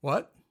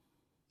 What?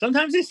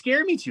 Sometimes they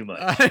scare me too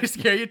much. They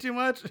scare you too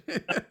much?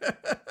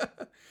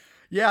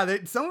 Yeah,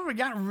 some of them have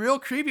gotten real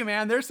creepy,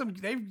 man. There's some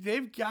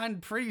they've gotten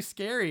pretty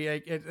scary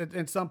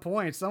at some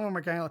point. Some of them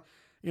are kind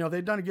of,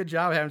 they've done a good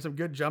job of having some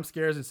good jump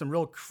scares and some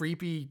real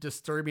creepy,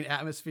 disturbing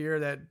atmosphere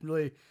that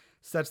really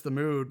sets the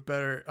mood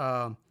better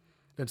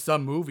than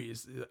some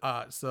movies.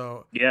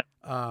 So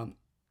I'm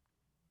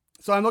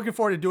looking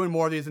forward to doing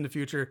more of these in the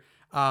future.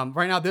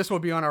 Right now, this will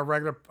be on our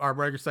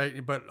regular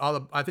site, but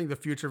I think the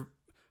future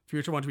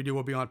ones we do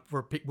will be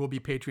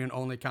Patreon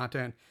only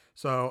content.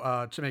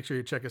 So to make sure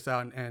you check us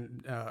out,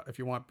 and if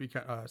you want,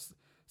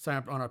 sign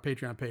up on our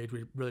Patreon page.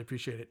 We really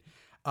appreciate it.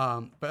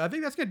 But I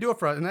think that's gonna do it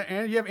for us.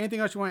 And you have anything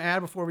else you want to add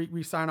before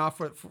we sign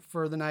off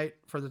for the night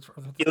for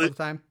the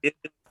time? It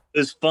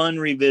was fun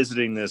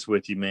revisiting this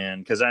with you, man,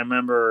 because I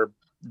remember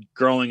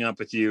growing up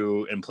with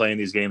you and playing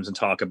these games and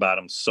talk about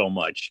them so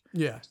much.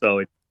 Yeah. So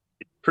it's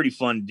pretty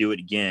fun to do it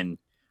again.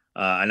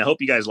 And I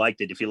hope you guys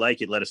liked it. If you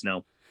like it, let us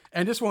know.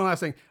 And just one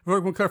last thing,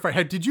 we'll clarify.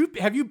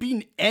 Have you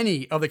beaten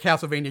any of the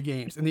Castlevania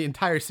games in the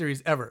entire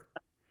series ever?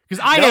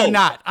 Because I have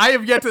not. I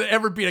have yet to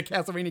ever beat a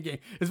Castlevania game.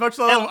 As much as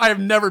I have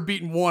never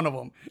beaten one of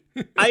them.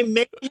 I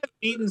may have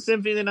beaten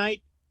Symphony of the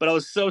Night, but I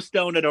was so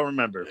stoned I don't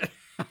remember.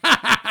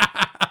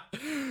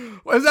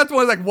 Well, that's the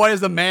one like, what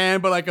is a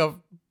man but like a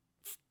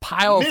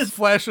pile of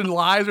flesh and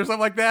lies or something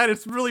like that?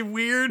 It's really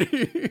weird.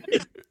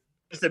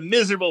 It's a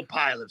miserable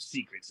pile of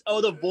secrets.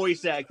 Oh, the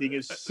voice acting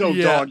is so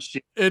dog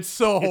shit. It's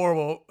so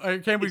horrible.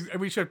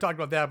 We should have talked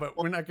about that, but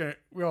we're not going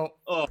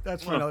to.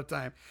 That's for another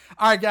time.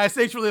 All right, guys.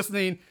 Thanks for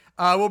listening.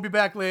 We'll be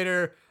back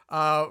later.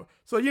 So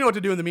you know what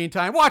to do in the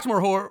meantime. Watch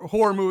more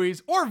horror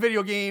movies or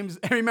video games.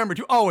 And remember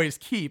to always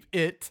keep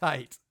it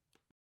tight.